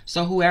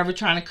 So whoever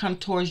trying to come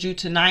towards you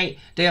tonight,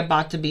 they're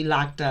about to be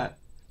locked up.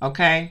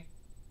 Okay?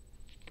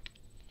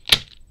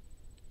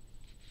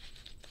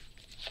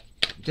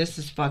 This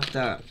is fucked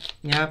up.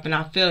 Yep, and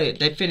I feel it.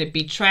 They finna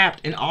be trapped.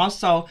 And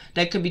also,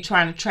 they could be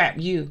trying to trap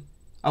you.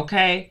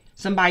 Okay?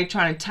 Somebody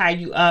trying to tie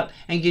you up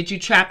and get you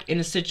trapped in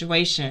a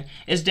situation.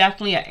 It's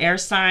definitely an air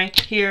sign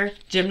here.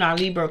 Gemini,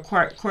 Libra,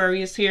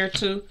 Aquarius here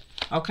too.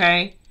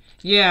 Okay?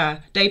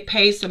 Yeah, they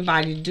pay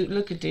somebody to do...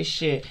 Look at this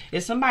shit.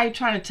 Is somebody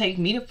trying to take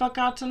me the fuck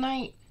out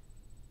tonight?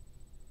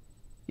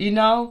 You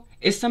know?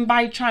 Is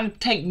somebody trying to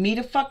take me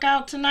the fuck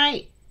out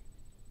tonight?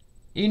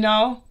 You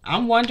know,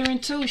 I'm wondering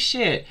too,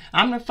 shit.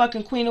 I'm the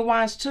fucking Queen of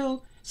Wands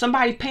too.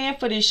 Somebody paying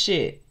for this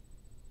shit.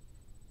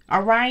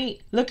 Alright?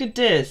 Look at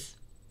this.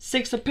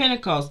 6 of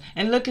Pentacles.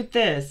 And look at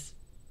this.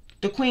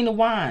 The Queen of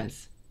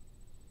Wands.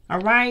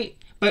 Alright?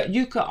 But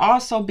you could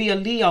also be a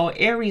Leo,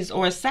 Aries,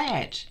 or a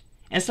Sag.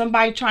 And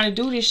somebody trying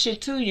to do this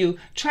shit to you,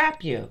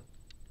 trap you.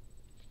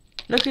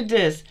 Look at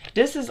this.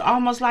 This is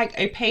almost like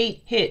a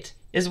paid hit,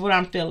 is what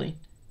I'm feeling.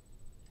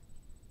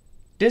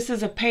 This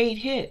is a paid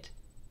hit.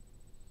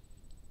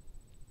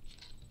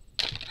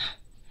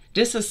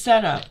 This is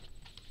setup.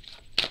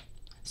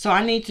 So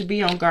I need to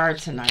be on guard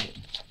tonight.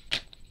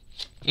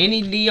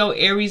 Any Leo,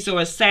 Aries, or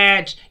a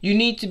Sag, you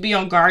need to be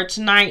on guard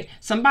tonight.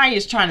 Somebody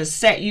is trying to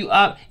set you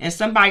up and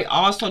somebody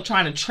also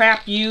trying to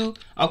trap you,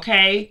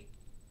 okay?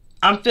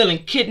 I'm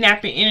feeling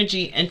kidnapping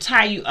energy and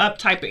tie you up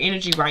type of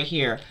energy right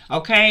here,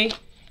 okay?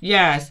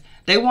 Yes,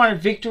 they want a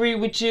victory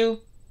with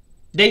you.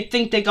 They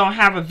think they're going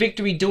to have a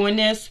victory doing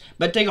this,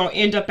 but they're going to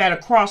end up at a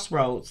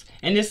crossroads.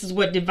 And this is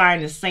what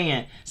Divine is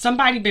saying.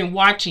 Somebody been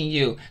watching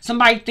you.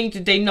 Somebody think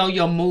that they know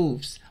your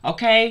moves,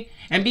 okay?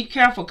 And be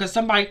careful because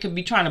somebody could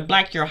be trying to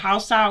black your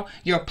house out,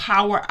 your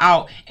power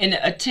out in an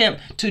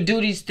attempt to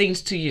do these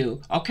things to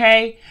you,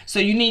 okay? So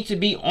you need to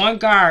be on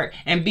guard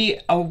and be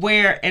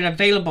aware and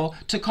available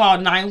to call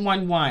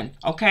 911,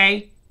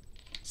 okay?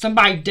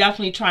 Somebody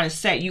definitely trying to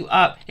set you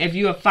up if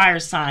you're a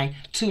fire sign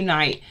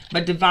tonight.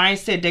 But Divine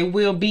said they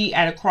will be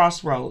at a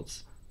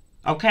crossroads.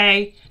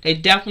 Okay? They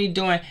definitely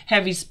doing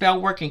heavy spell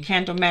work and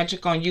candle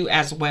magic on you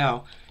as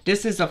well.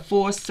 This is a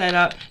full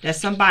setup that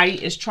somebody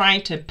is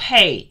trying to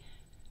pay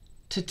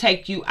to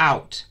take you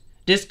out.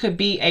 This could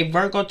be a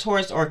Virgo,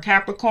 Taurus, or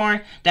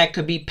Capricorn. That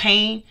could be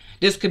pain.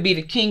 This could be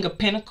the King of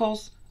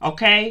Pentacles.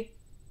 Okay?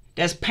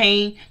 That's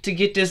pain to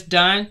get this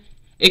done.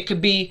 It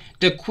could be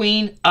the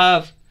Queen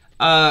of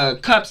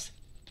Cups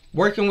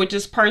working with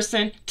this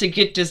person to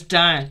get this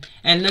done.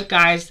 And look,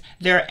 guys,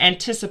 they're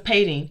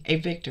anticipating a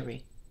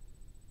victory.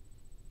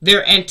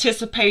 They're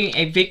anticipating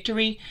a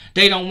victory.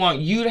 They don't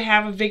want you to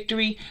have a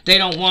victory. They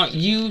don't want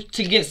you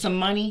to get some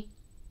money.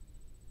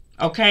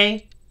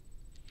 Okay?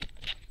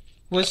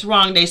 What's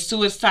wrong? They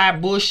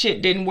suicide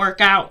bullshit didn't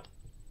work out.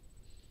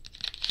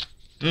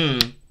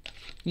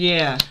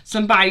 Yeah.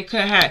 Somebody could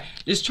have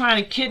just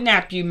trying to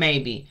kidnap you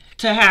maybe.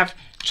 To have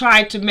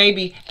tried to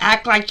maybe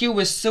act like you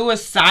was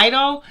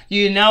suicidal.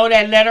 You know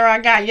that letter I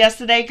got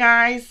yesterday,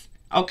 guys?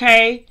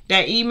 Okay?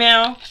 That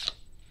email.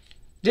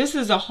 This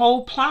is a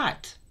whole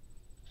plot.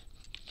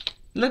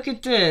 Look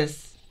at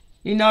this.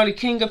 You know, the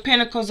King of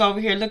Pentacles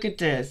over here. Look at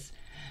this.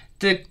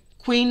 The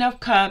Queen of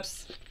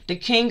Cups, the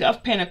King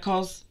of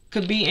Pentacles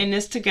could be in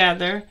this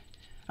together.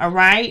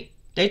 Alright?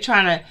 They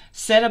trying to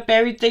set up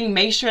everything.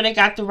 Make sure they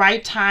got the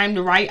right time,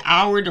 the right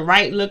hour, the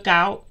right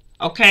lookout.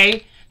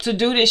 Okay? To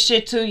do this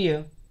shit to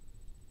you.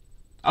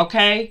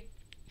 Okay?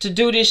 To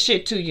do this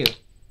shit to you.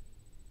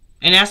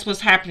 And that's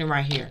what's happening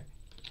right here.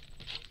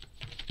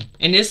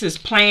 And this is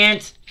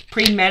planned,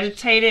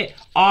 premeditated,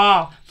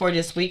 all for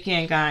this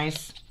weekend,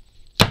 guys.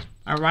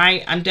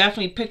 Alright? I'm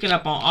definitely picking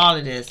up on all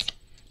of this.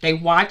 They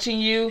watching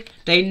you.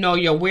 They know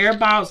your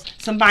whereabouts.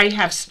 Somebody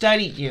have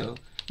studied you.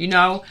 You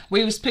know,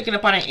 we was picking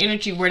up on an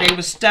energy where they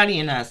was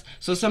studying us.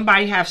 So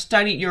somebody have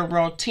studied your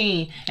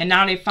routine and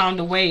now they found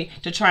a way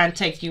to try and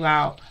take you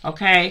out.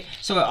 Okay?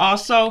 So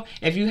also,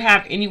 if you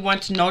have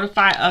anyone to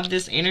notify of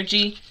this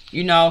energy,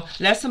 you know,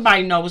 let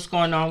somebody know what's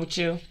going on with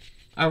you.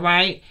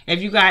 Alright?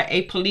 If you got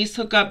a police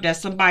hookup that's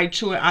somebody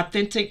true and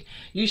authentic,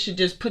 you should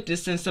just put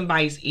this in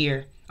somebody's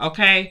ear.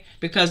 Okay?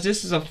 Because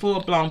this is a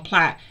full-blown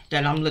plot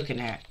that I'm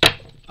looking at.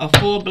 A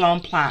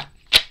full-blown plot.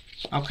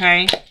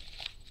 Okay?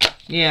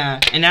 Yeah,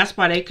 and that's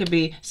why they could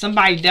be,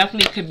 somebody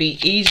definitely could be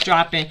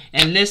eavesdropping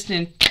and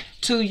listening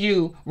to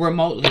you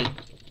remotely.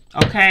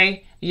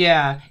 Okay?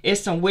 Yeah,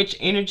 it's some witch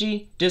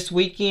energy this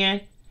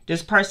weekend.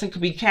 This person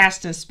could be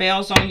casting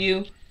spells on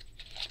you.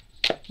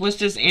 What's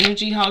this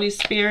energy, Holy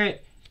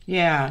Spirit?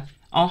 Yeah,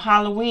 on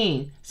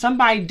Halloween.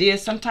 Somebody did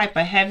some type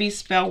of heavy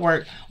spell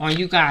work on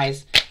you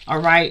guys,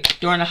 all right,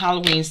 during the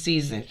Halloween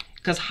season.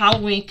 Because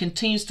Halloween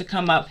continues to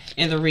come up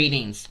in the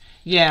readings.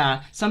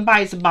 Yeah,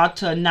 somebody's about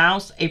to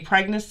announce a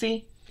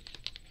pregnancy.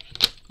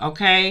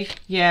 Okay,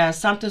 yeah,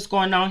 something's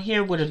going on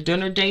here with a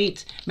dinner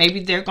date.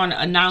 Maybe they're going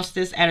to announce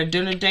this at a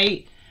dinner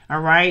date, all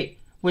right,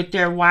 with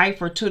their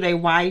wife or to their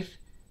wife.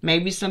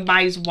 Maybe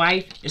somebody's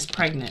wife is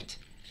pregnant.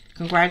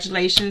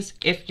 Congratulations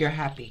if you're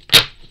happy.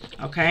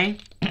 Okay,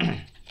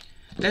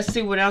 let's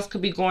see what else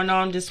could be going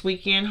on this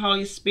weekend,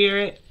 Holy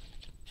Spirit.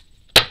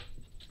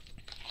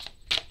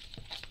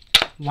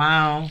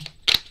 Wow.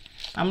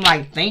 I'm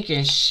like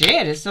thinking,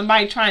 shit, is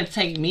somebody trying to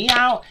take me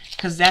out?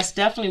 Because that's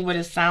definitely what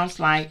it sounds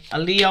like. A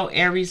Leo,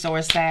 Aries, or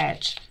a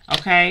Sag.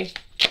 Okay?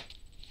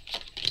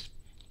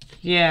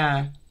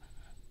 Yeah.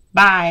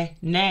 Bye.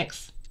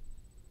 Next.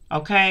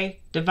 Okay?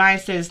 Divine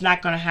says it's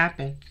not going to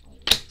happen.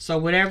 So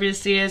whatever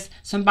this is,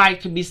 somebody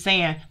could be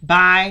saying,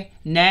 bye.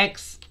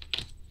 Next.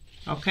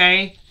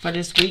 Okay? For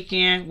this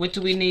weekend. What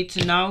do we need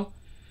to know?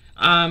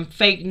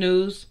 Fake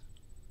news.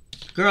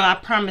 Girl, I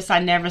promise I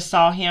never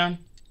saw him.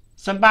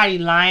 Somebody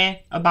lying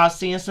about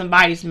seeing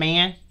somebody's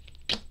man.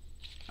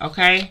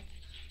 Okay?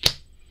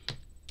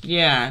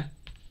 Yeah.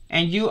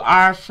 And you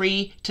are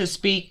free to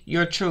speak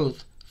your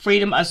truth.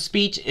 Freedom of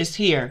speech is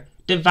here.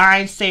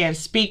 Divine saying,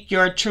 speak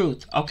your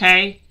truth.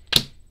 Okay?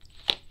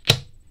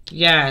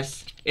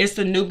 Yes. It's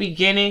a new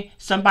beginning.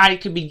 Somebody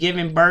could be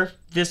giving birth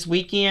this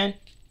weekend.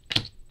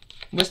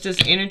 What's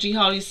this energy,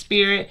 Holy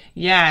Spirit?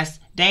 Yes.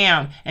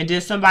 Damn. And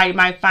then somebody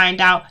might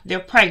find out they're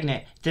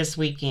pregnant this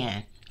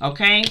weekend.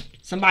 Okay?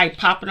 Somebody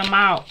popping them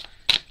out.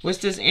 What's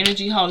this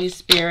energy, Holy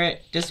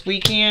Spirit, this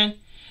weekend?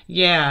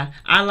 Yeah.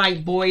 I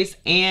like boys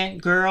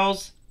and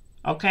girls.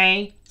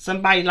 Okay?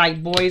 Somebody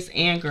like boys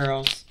and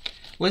girls.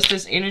 What's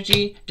this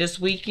energy this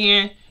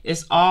weekend?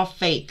 It's all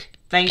fake.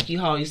 Thank you,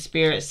 Holy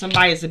Spirit.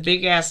 Somebody is a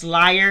big ass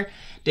liar.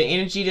 The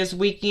energy this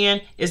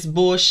weekend is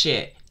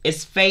bullshit.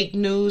 It's fake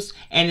news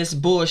and it's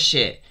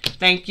bullshit.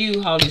 Thank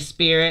you, Holy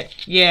Spirit.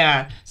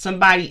 Yeah,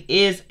 somebody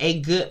is a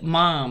good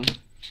mom.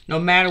 No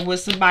matter what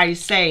somebody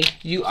say,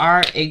 you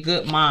are a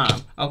good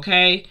mom.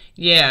 Okay?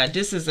 Yeah,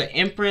 this is an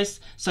empress.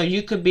 So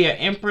you could be an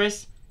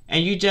empress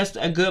and you just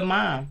a good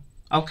mom.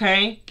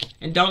 Okay?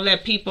 And don't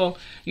let people,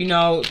 you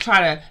know, try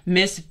to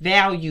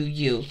misvalue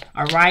you.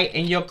 All right?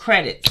 And your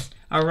credits.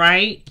 All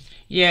right?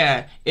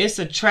 Yeah, it's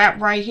a trap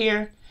right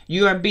here.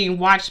 You are being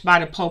watched by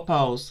the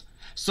popos.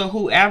 So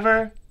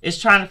whoever is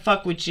trying to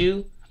fuck with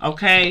you,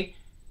 okay?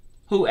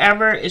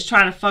 Whoever is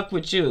trying to fuck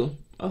with you.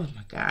 Oh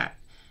my God.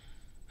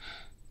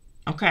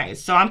 Okay,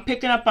 so I'm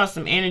picking up on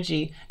some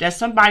energy that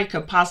somebody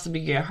could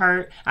possibly get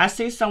hurt. I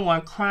see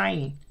someone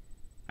crying.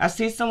 I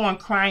see someone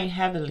crying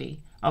heavily,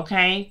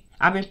 okay?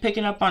 I've been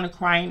picking up on the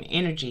crying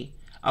energy,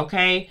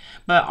 okay?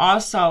 But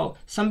also,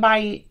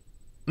 somebody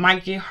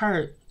might get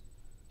hurt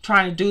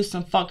trying to do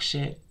some fuck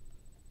shit.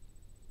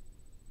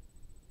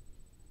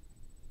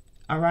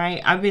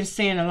 Alright, I've been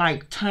seeing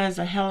like tons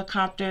of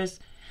helicopters,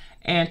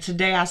 and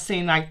today I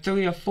seen like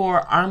 3 or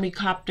 4 army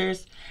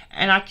copters,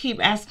 and I keep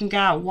asking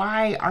God,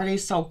 why are they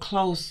so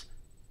close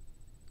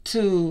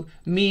to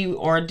me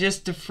or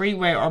just the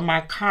freeway or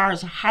my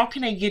cars? How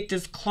can they get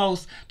this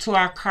close to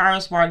our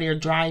cars while they're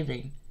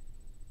driving?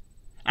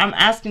 I'm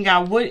asking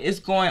God, what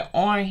is going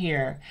on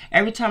here?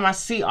 Every time I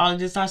see all of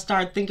this, I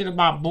start thinking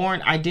about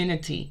Bourne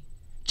Identity,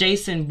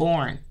 Jason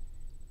Bourne.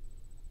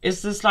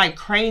 It's just like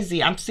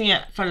crazy. I'm seeing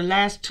for the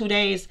last 2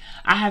 days,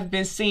 I have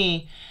been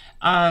seeing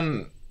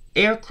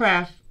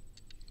aircraft,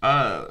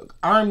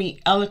 army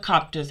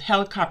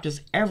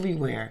helicopters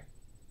everywhere.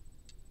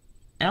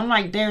 And I'm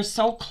like, they're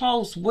so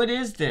close. What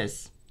is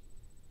this?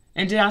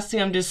 And then I see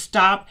them just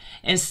stop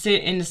and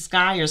sit in the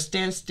sky or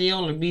stand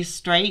still or be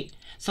straight.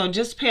 So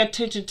just pay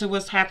attention to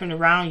what's happening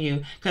around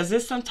you, because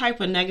there's some type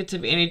of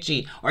negative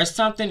energy or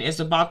something is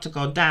about to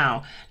go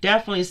down.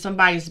 Definitely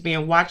somebody's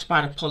being watched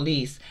by the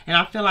police. And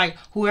I feel like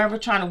whoever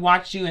trying to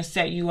watch you and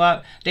set you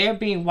up, they're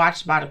being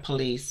watched by the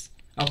police.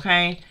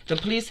 Okay? The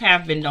police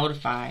have been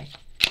notified.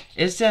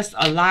 It's just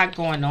a lot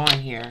going on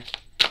here.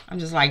 I'm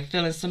just like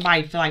feeling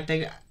somebody feel like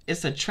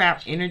it's a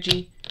trap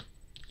energy.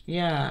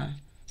 Yeah.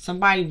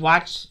 Somebody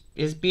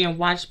is being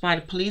watched by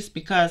the police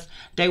because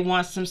they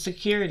want some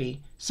security.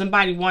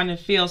 Somebody wanting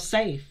to feel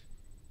safe.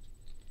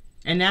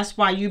 And that's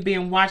why you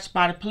being watched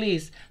by the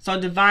police. So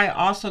Divine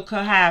also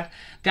could have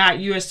got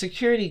you a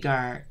security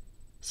guard.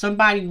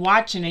 Somebody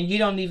watching and you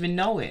don't even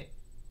know it.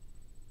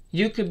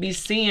 You could be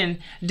seeing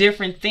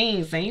different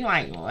things and you're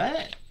like,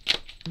 what?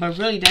 But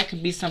really that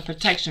could be some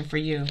protection for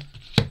you.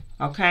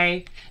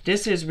 Okay?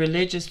 This is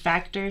religious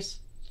factors.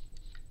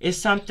 It's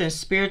something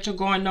spiritual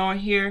going on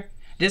here.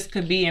 This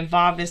could be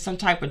involved in some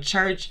type of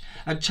church,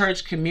 a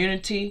church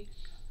community.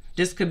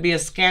 This could be a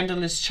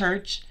scandalous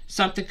church.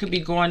 Something could be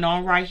going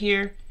on right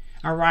here.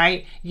 All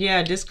right?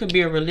 Yeah, this could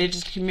be a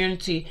religious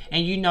community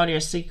and you know their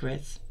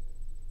secrets.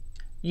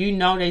 You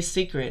know their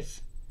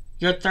secrets.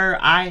 Your third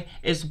eye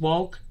is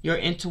woke. Your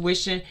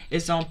intuition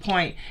is on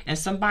point. And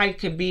somebody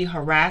could be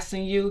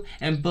harassing you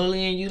and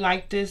bullying you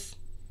like this.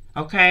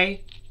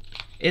 Okay?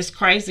 It's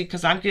crazy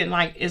because I'm getting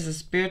like, is a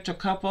spiritual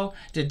couple?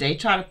 Did they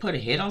try to put a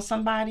hit on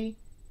somebody?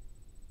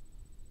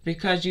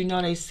 Because you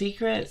know their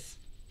secrets?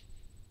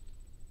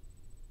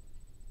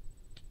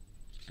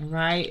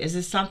 Right? Is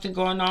there something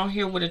going on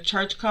here with a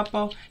church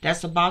couple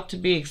that's about to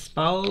be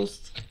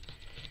exposed?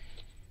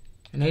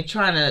 And they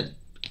trying to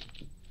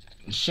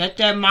shut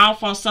their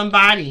mouth on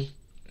somebody.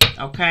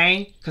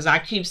 Okay? Because I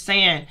keep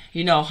saying,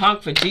 you know,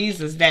 Hunk for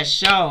Jesus, that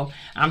show.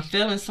 I'm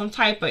feeling some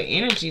type of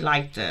energy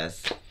like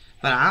this.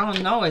 But I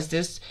don't know. Is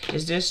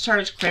this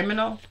church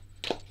criminal?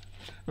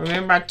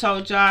 Remember I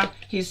told y'all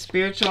he's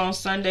spiritual on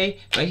Sunday,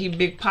 but he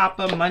Big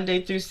Papa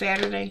Monday through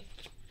Saturday.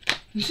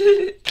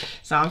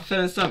 So I'm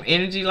feeling some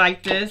energy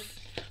like this.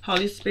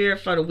 Holy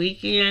Spirit for the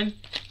weekend.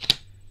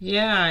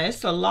 Yeah,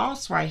 it's a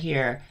loss right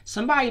here.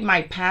 Somebody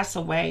might pass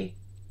away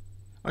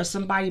or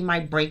somebody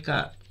might break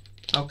up.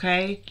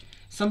 Okay?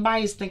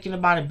 Somebody's thinking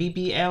about a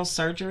BBL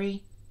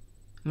surgery.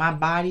 My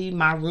body,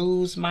 my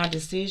rules, my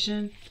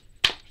decision.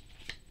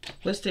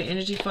 What's the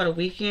energy for the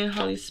weekend,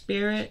 Holy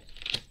Spirit?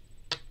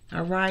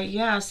 All right,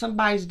 yeah,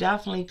 somebody's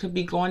definitely could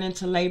be going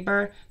into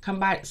labor.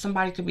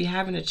 Somebody could be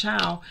having a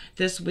child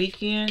this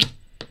weekend.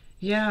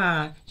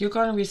 Yeah, you're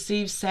going to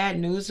receive sad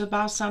news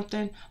about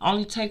something.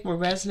 Only take what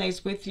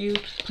resonates with you,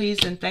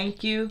 please and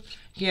thank you.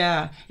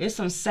 Yeah, it's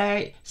some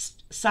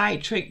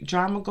side trick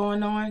drama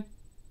going on.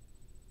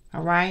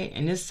 All right,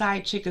 and this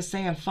side chick is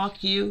saying,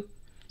 fuck you.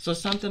 So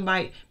something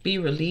might be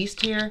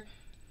released here.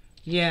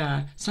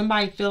 Yeah,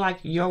 somebody feel like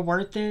you're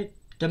worth it.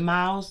 The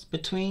miles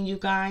between you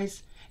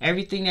guys,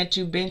 everything that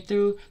you've been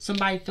through,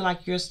 somebody feel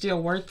like you're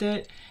still worth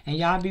it. And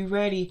y'all be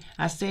ready.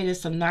 I say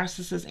there's some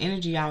narcissist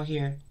energy out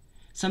here.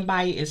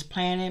 Somebody is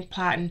planning,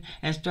 plotting,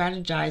 and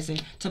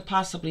strategizing to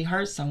possibly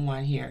hurt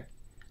someone here.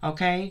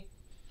 Okay?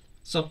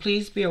 So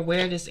please be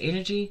aware of this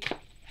energy.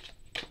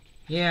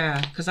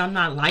 Yeah, because I'm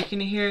not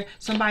liking it here.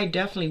 Somebody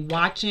definitely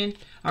watching.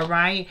 All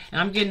right?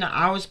 And I'm getting the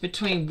hours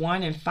between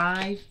 1 and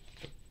 5.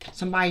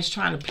 Somebody's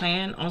trying to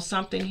plan on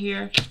something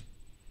here.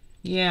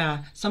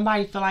 Yeah,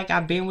 somebody feel like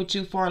I've been with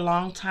you for a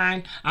long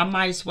time. I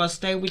might as well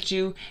stay with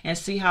you and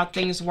see how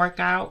things work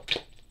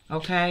out.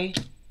 Okay?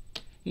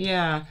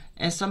 Yeah,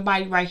 and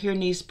somebody right here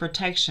needs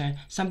protection.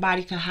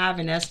 Somebody could have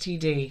an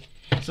STD.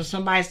 So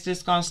somebody's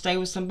just going to stay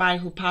with somebody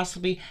who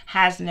possibly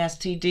has an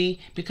STD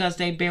because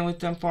they've been with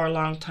them for a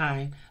long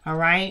time. All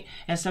right?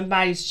 And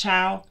somebody's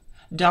child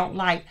don't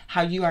like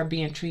how you are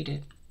being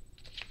treated.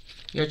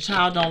 Your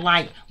child don't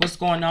like what's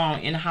going on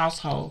in the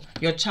household.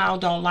 Your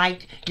child don't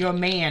like your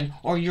man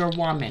or your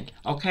woman,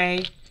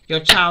 okay? Your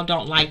child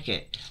don't like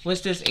it.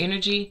 What's this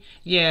energy?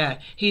 Yeah,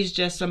 he's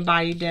just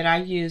somebody that I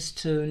used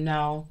to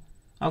know,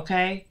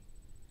 okay?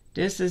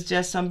 This is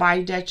just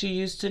somebody that you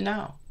used to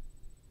know.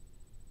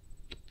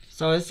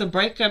 So it's a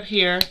breakup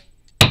here,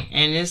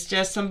 and it's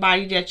just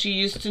somebody that you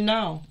used to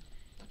know.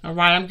 All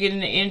right, I'm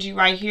getting the energy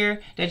right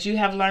here that you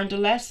have learned a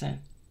lesson.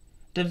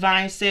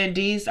 Divine said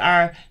these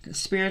are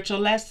spiritual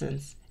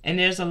lessons, and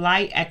there's a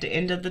light at the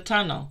end of the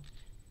tunnel.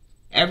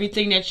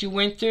 Everything that you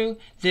went through,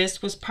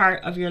 this was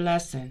part of your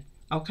lesson,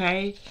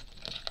 okay?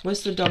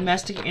 What's the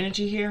domestic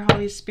energy here,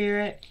 Holy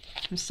Spirit?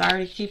 I'm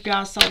sorry to keep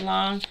y'all so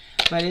long,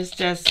 but it's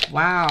just,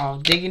 wow,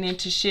 digging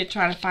into shit,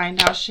 trying to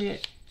find out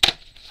shit.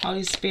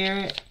 Holy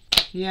Spirit,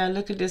 yeah,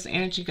 look at this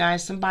energy,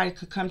 guys. Somebody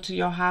could come to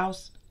your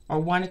house or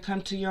want to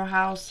come to your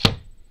house.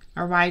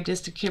 All right, this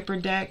the Kipper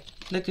deck.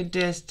 Look at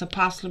this, to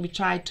possibly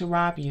try to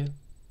rob you.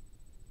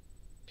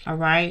 All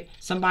right,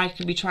 somebody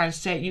could be trying to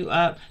set you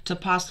up to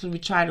possibly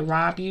try to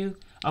rob you.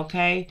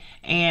 Okay,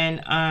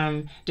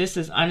 and this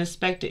is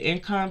unexpected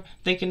income,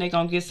 thinking they're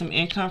gonna get some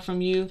income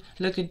from you.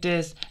 Look at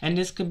this, and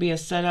this could be a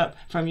setup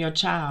from your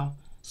child.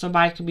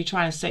 Somebody could be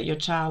trying to set your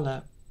child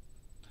up.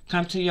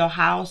 Come to your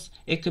house,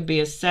 it could be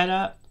a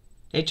setup.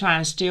 They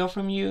trying to steal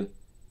from you.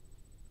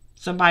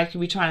 Somebody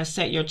could be trying to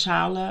set your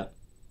child up.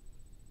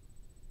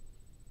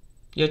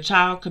 Your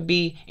child could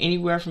be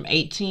anywhere from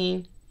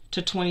 18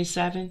 to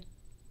 27.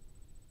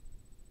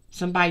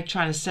 Somebody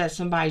trying to set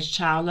somebody's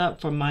child up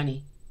for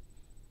money.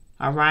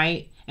 All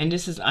right? And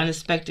this is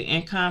unexpected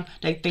income.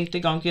 They think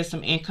they're going to get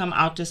some income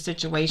out this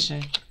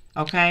situation.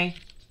 Okay?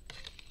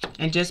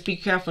 And just be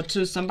careful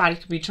too. Somebody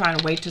could be trying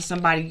to wait till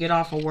somebody get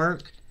off of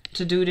work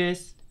to do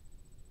this.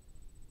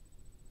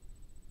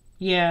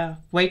 Yeah,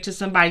 wait till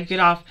somebody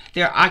get off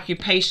their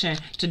occupation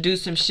to do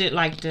some shit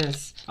like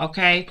this,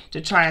 okay?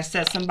 To try and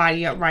set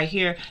somebody up right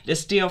here to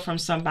steal from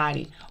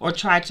somebody or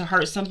try to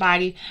hurt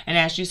somebody. And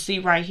as you see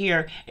right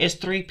here, it's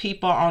 3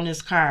 people on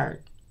this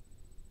card.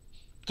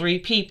 3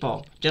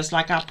 people, just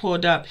like I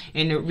pulled up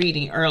in the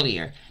reading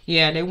earlier.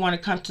 Yeah, they want to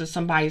come to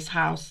somebody's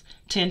house.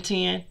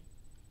 1010.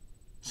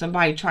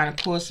 Somebody trying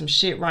to pull some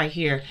shit right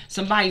here.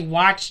 Somebody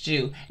watched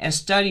you and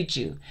studied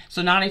you.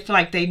 So now they feel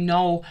like they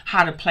know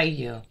how to play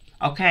you.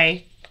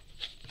 Okay,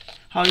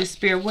 Holy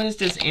Spirit, what is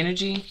this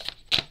energy?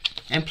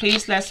 And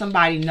please let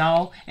somebody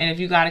know. And if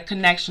you got a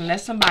connection,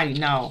 let somebody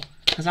know.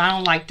 Because I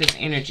don't like this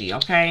energy,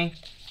 okay?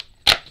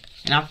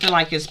 And I feel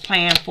like it's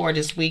planned for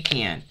this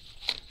weekend.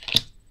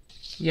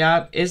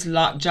 Yup, it's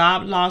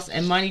job loss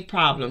and money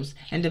problems.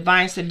 And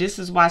Divine said this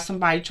is why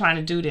somebody trying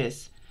to do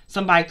this.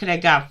 Somebody could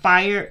have got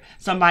fired.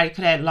 Somebody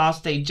could have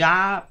lost their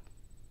job.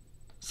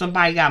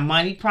 Somebody got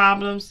money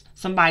problems.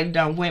 Somebody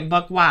done went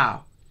buck wild.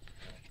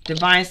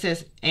 Divine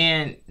says,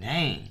 and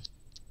dang,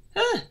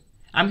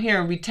 I'm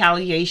hearing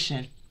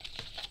retaliation.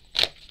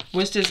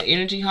 What's this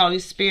energy, Holy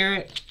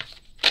Spirit?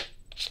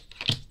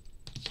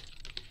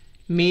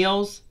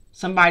 Meals.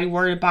 Somebody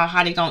worried about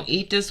how they going to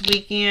eat this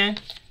weekend.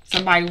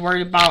 Somebody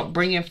worried about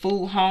bringing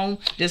food home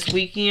this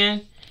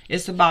weekend.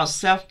 It's about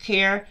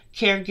self-care,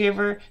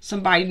 caregiver.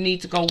 Somebody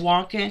needs to go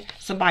walking.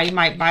 Somebody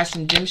might buy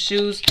some gym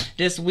shoes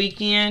this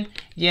weekend.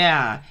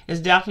 Yeah, it's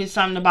definitely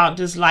something about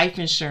this life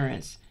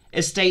insurance.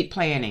 Estate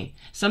planning.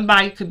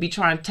 Somebody could be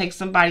trying to take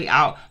somebody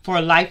out for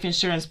a life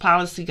insurance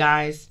policy,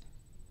 guys.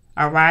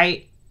 All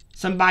right?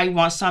 Somebody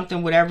wants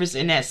something, whatever's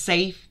in that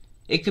safe.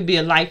 It could be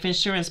a life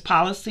insurance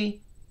policy.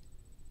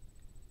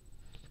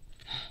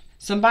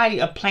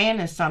 Somebody are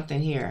planning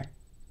something here.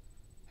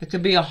 It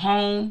could be a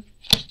home.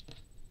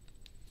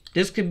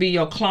 This could be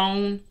your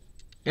clone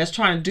that's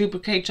trying to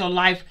duplicate your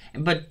life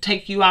but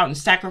take you out and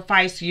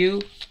sacrifice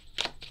you.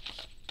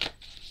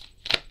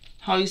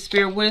 Holy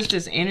Spirit, what is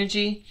this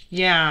energy?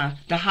 Yeah,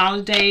 the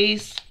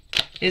holidays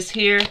is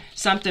here.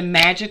 Something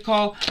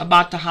magical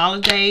about the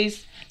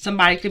holidays.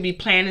 Somebody could be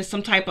planning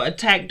some type of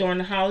attack during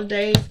the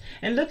holidays.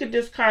 And look at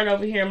this card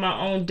over here in my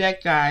own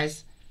deck,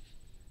 guys.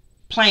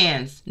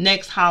 Plans.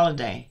 Next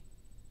holiday.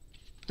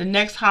 The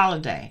next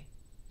holiday.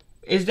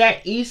 Is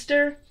that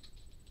Easter?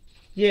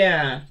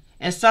 Yeah.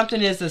 And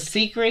something is a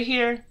secret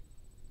here.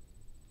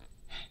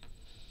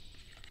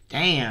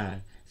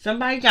 Damn.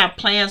 Somebody got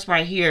plans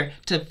right here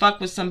to fuck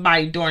with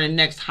somebody during the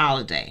next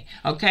holiday.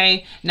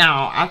 Okay?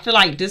 Now, I feel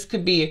like this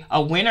could be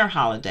a winter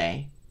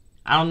holiday.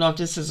 I don't know if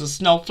this is a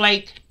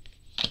snowflake.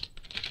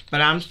 But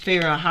I'm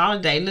figuring a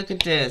holiday. Look at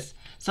this.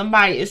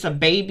 Somebody, it's a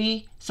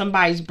baby.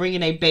 Somebody's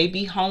bringing a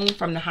baby home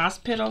from the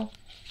hospital.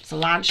 It's a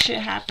lot of shit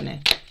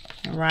happening.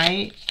 All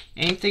right?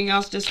 Anything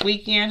else this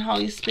weekend,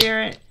 Holy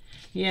Spirit?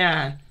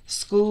 Yeah.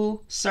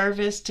 School,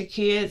 service to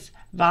kids,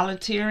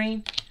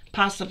 volunteering,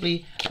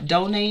 possibly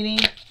donating.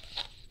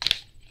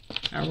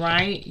 All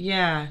right?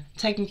 Yeah.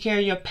 Taking care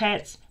of your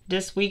pets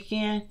this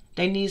weekend.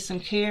 They need some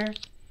care.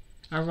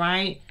 All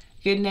right?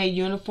 Getting their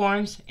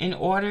uniforms in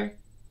order.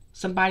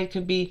 Somebody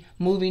could be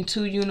moving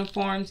 2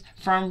 uniforms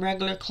from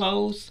regular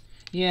clothes.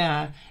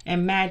 Yeah.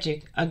 And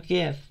magic, a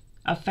gift,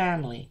 a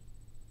family.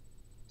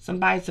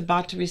 Somebody's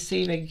about to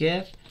receive a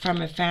gift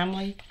from a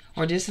family.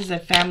 Or this is a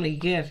family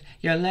gift.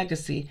 Your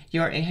legacy,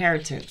 your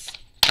inheritance.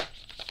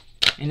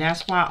 And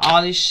that's why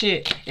all this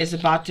shit is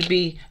about to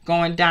be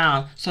going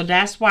down. So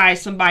that's why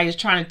somebody is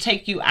trying to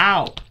take you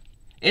out.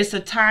 It's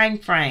a time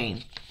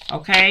frame.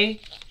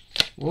 Okay?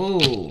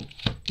 Whoa.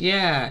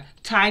 Yeah.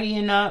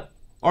 Tidying up.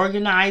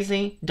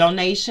 Organizing,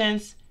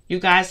 donations.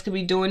 You guys could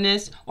be doing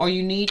this, or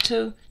you need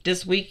to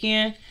this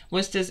weekend.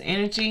 What's this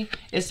energy?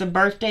 It's a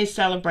birthday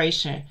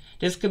celebration.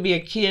 This could be a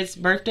kid's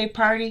birthday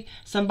party.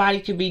 Somebody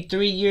could be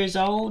 3 years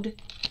old.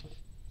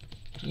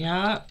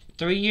 Yeah,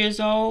 3 years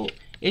old.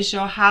 It's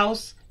your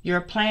house, your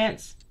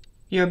plants,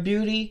 your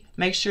beauty.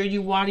 Make sure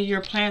you water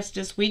your plants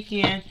this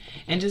weekend.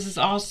 And this is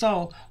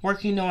also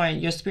working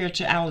on your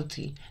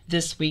spirituality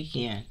this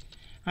weekend.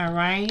 All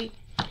right?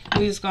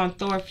 We're just going to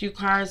throw a few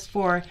cards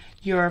for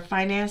your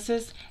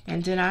finances,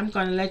 and then I'm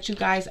going to let you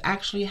guys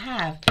actually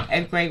have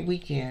a great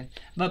weekend.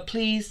 But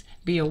please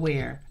be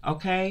aware,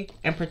 okay?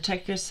 And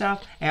protect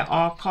yourself at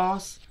all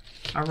costs,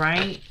 all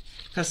right?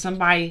 Because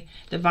somebody,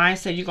 Divine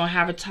said you're going to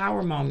have a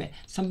tower moment.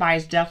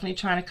 Somebody's definitely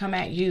trying to come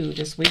at you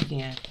this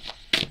weekend.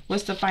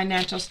 What's the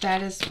financial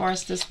status for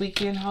us this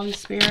weekend, Holy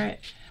Spirit?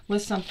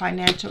 What's some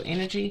financial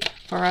energy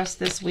for us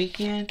this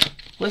weekend?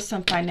 What's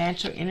some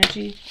financial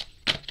energy?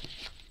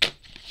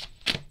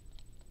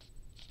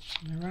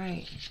 All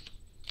right.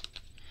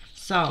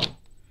 So,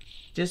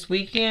 this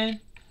weekend,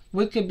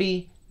 we could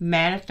be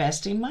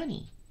manifesting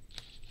money.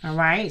 All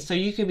right? So,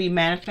 you could be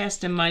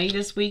manifesting money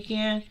this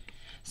weekend.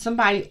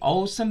 Somebody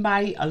owes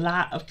somebody a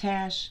lot of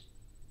cash.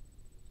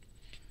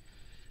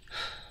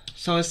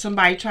 So, is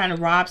somebody trying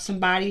to rob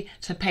somebody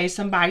to pay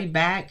somebody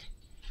back?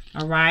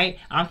 All right?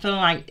 I'm feeling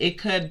like it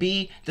could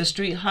be the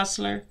street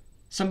hustler.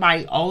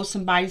 Somebody owes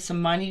somebody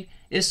some money.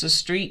 It's the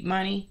street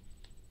money.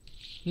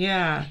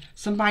 Yeah,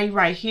 somebody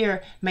right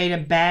here made a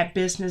bad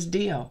business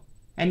deal.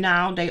 And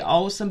now they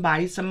owe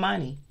somebody some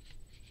money.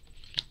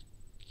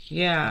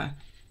 Yeah,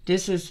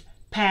 this is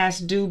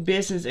past due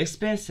business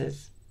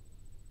expenses.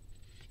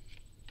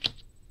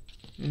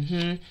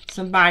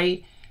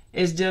 Somebody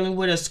is dealing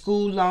with a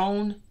school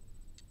loan.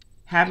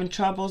 Having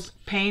troubles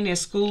paying their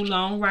school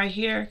loan right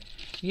here.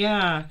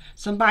 Yeah,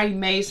 somebody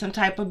made some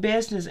type of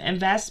business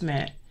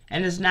investment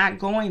and it's not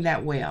going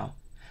that well.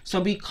 So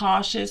be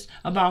cautious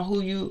about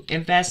who you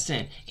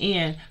investing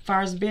in as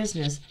far as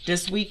business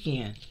this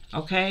weekend.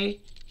 Okay?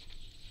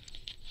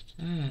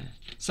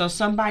 So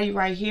somebody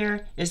right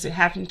here is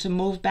having to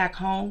move back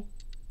home.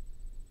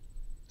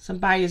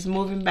 Somebody is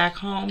moving back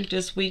home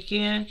this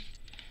weekend.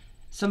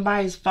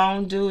 Somebody's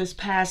phone due is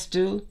past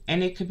due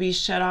and it could be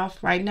shut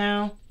off right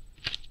now.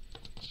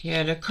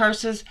 Yeah, the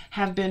curses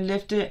have been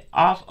lifted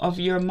off of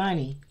your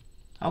money.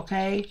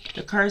 Okay?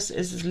 The curse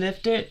is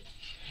lifted.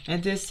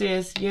 And this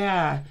is,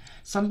 yeah,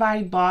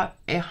 somebody bought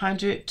a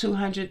 $100,000,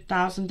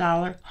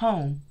 $200,000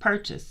 home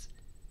purchase.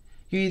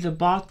 You either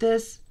bought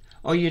this,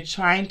 or you're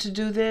trying to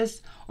do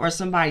this, or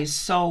somebody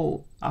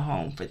sold a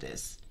home for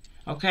this.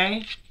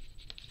 Okay?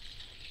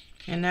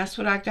 And that's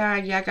what I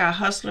got. Yeah, I got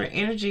hustler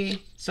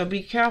energy, so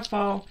be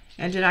careful.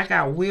 And then I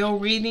got wheel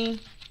reading.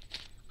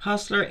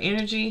 Hustler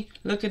energy.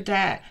 Look at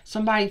that.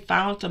 Somebody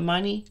found the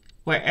money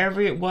wherever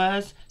it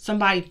was.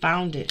 Somebody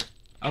found it.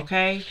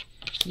 Okay?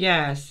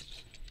 Yes.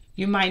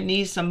 You might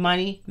need some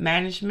money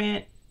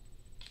management.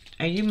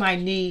 And you might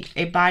need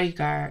a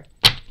bodyguard.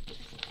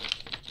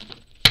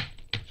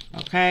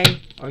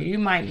 Okay? Or you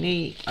might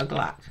need a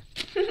Glock.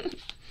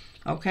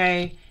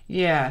 Okay?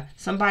 Yeah.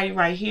 Somebody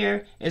right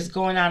here is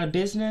going out of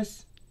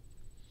business.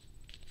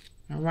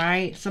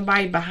 Alright?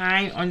 Somebody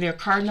behind on their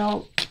car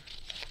note.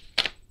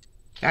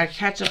 Gotta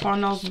catch up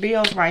on those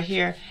bills right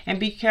here. And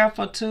be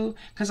careful too,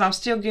 because I'm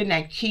still getting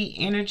that key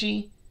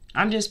energy.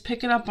 I'm just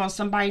picking up on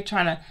somebody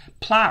trying to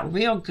plot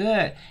real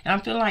good. And I'm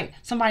feeling like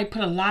somebody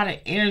put a lot of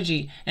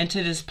energy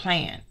into this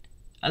plan.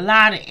 A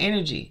lot of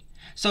energy.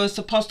 So it's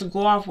supposed to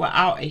go off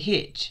without a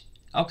hitch.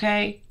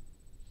 Okay?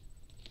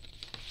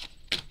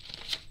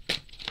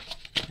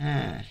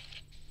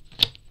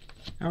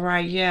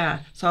 Alright,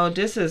 yeah. So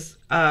this is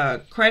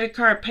credit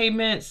card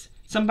payments.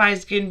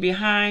 Somebody's getting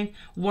behind.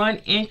 One,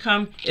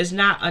 income is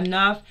not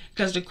enough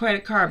because the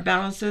credit card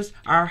balances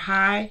are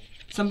high.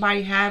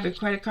 Somebody have a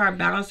credit card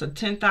balance of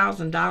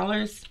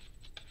 $10,000.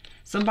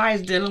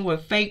 Somebody's dealing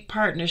with fake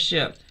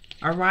partnership.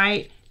 All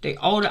right. They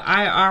owe the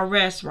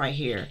IRS right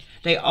here.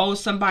 They owe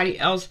somebody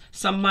else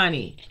some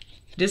money.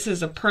 This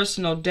is a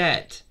personal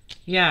debt.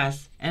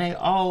 Yes. And they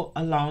owe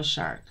a loan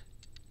shark.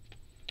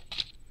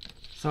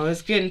 So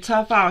it's getting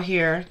tough out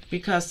here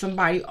because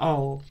somebody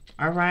owed.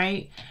 All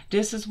right.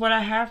 This is what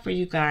I have for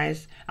you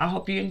guys. I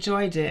hope you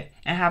enjoyed it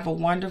and have a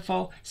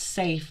wonderful,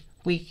 safe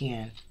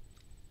weekend.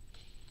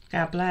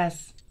 God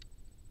bless.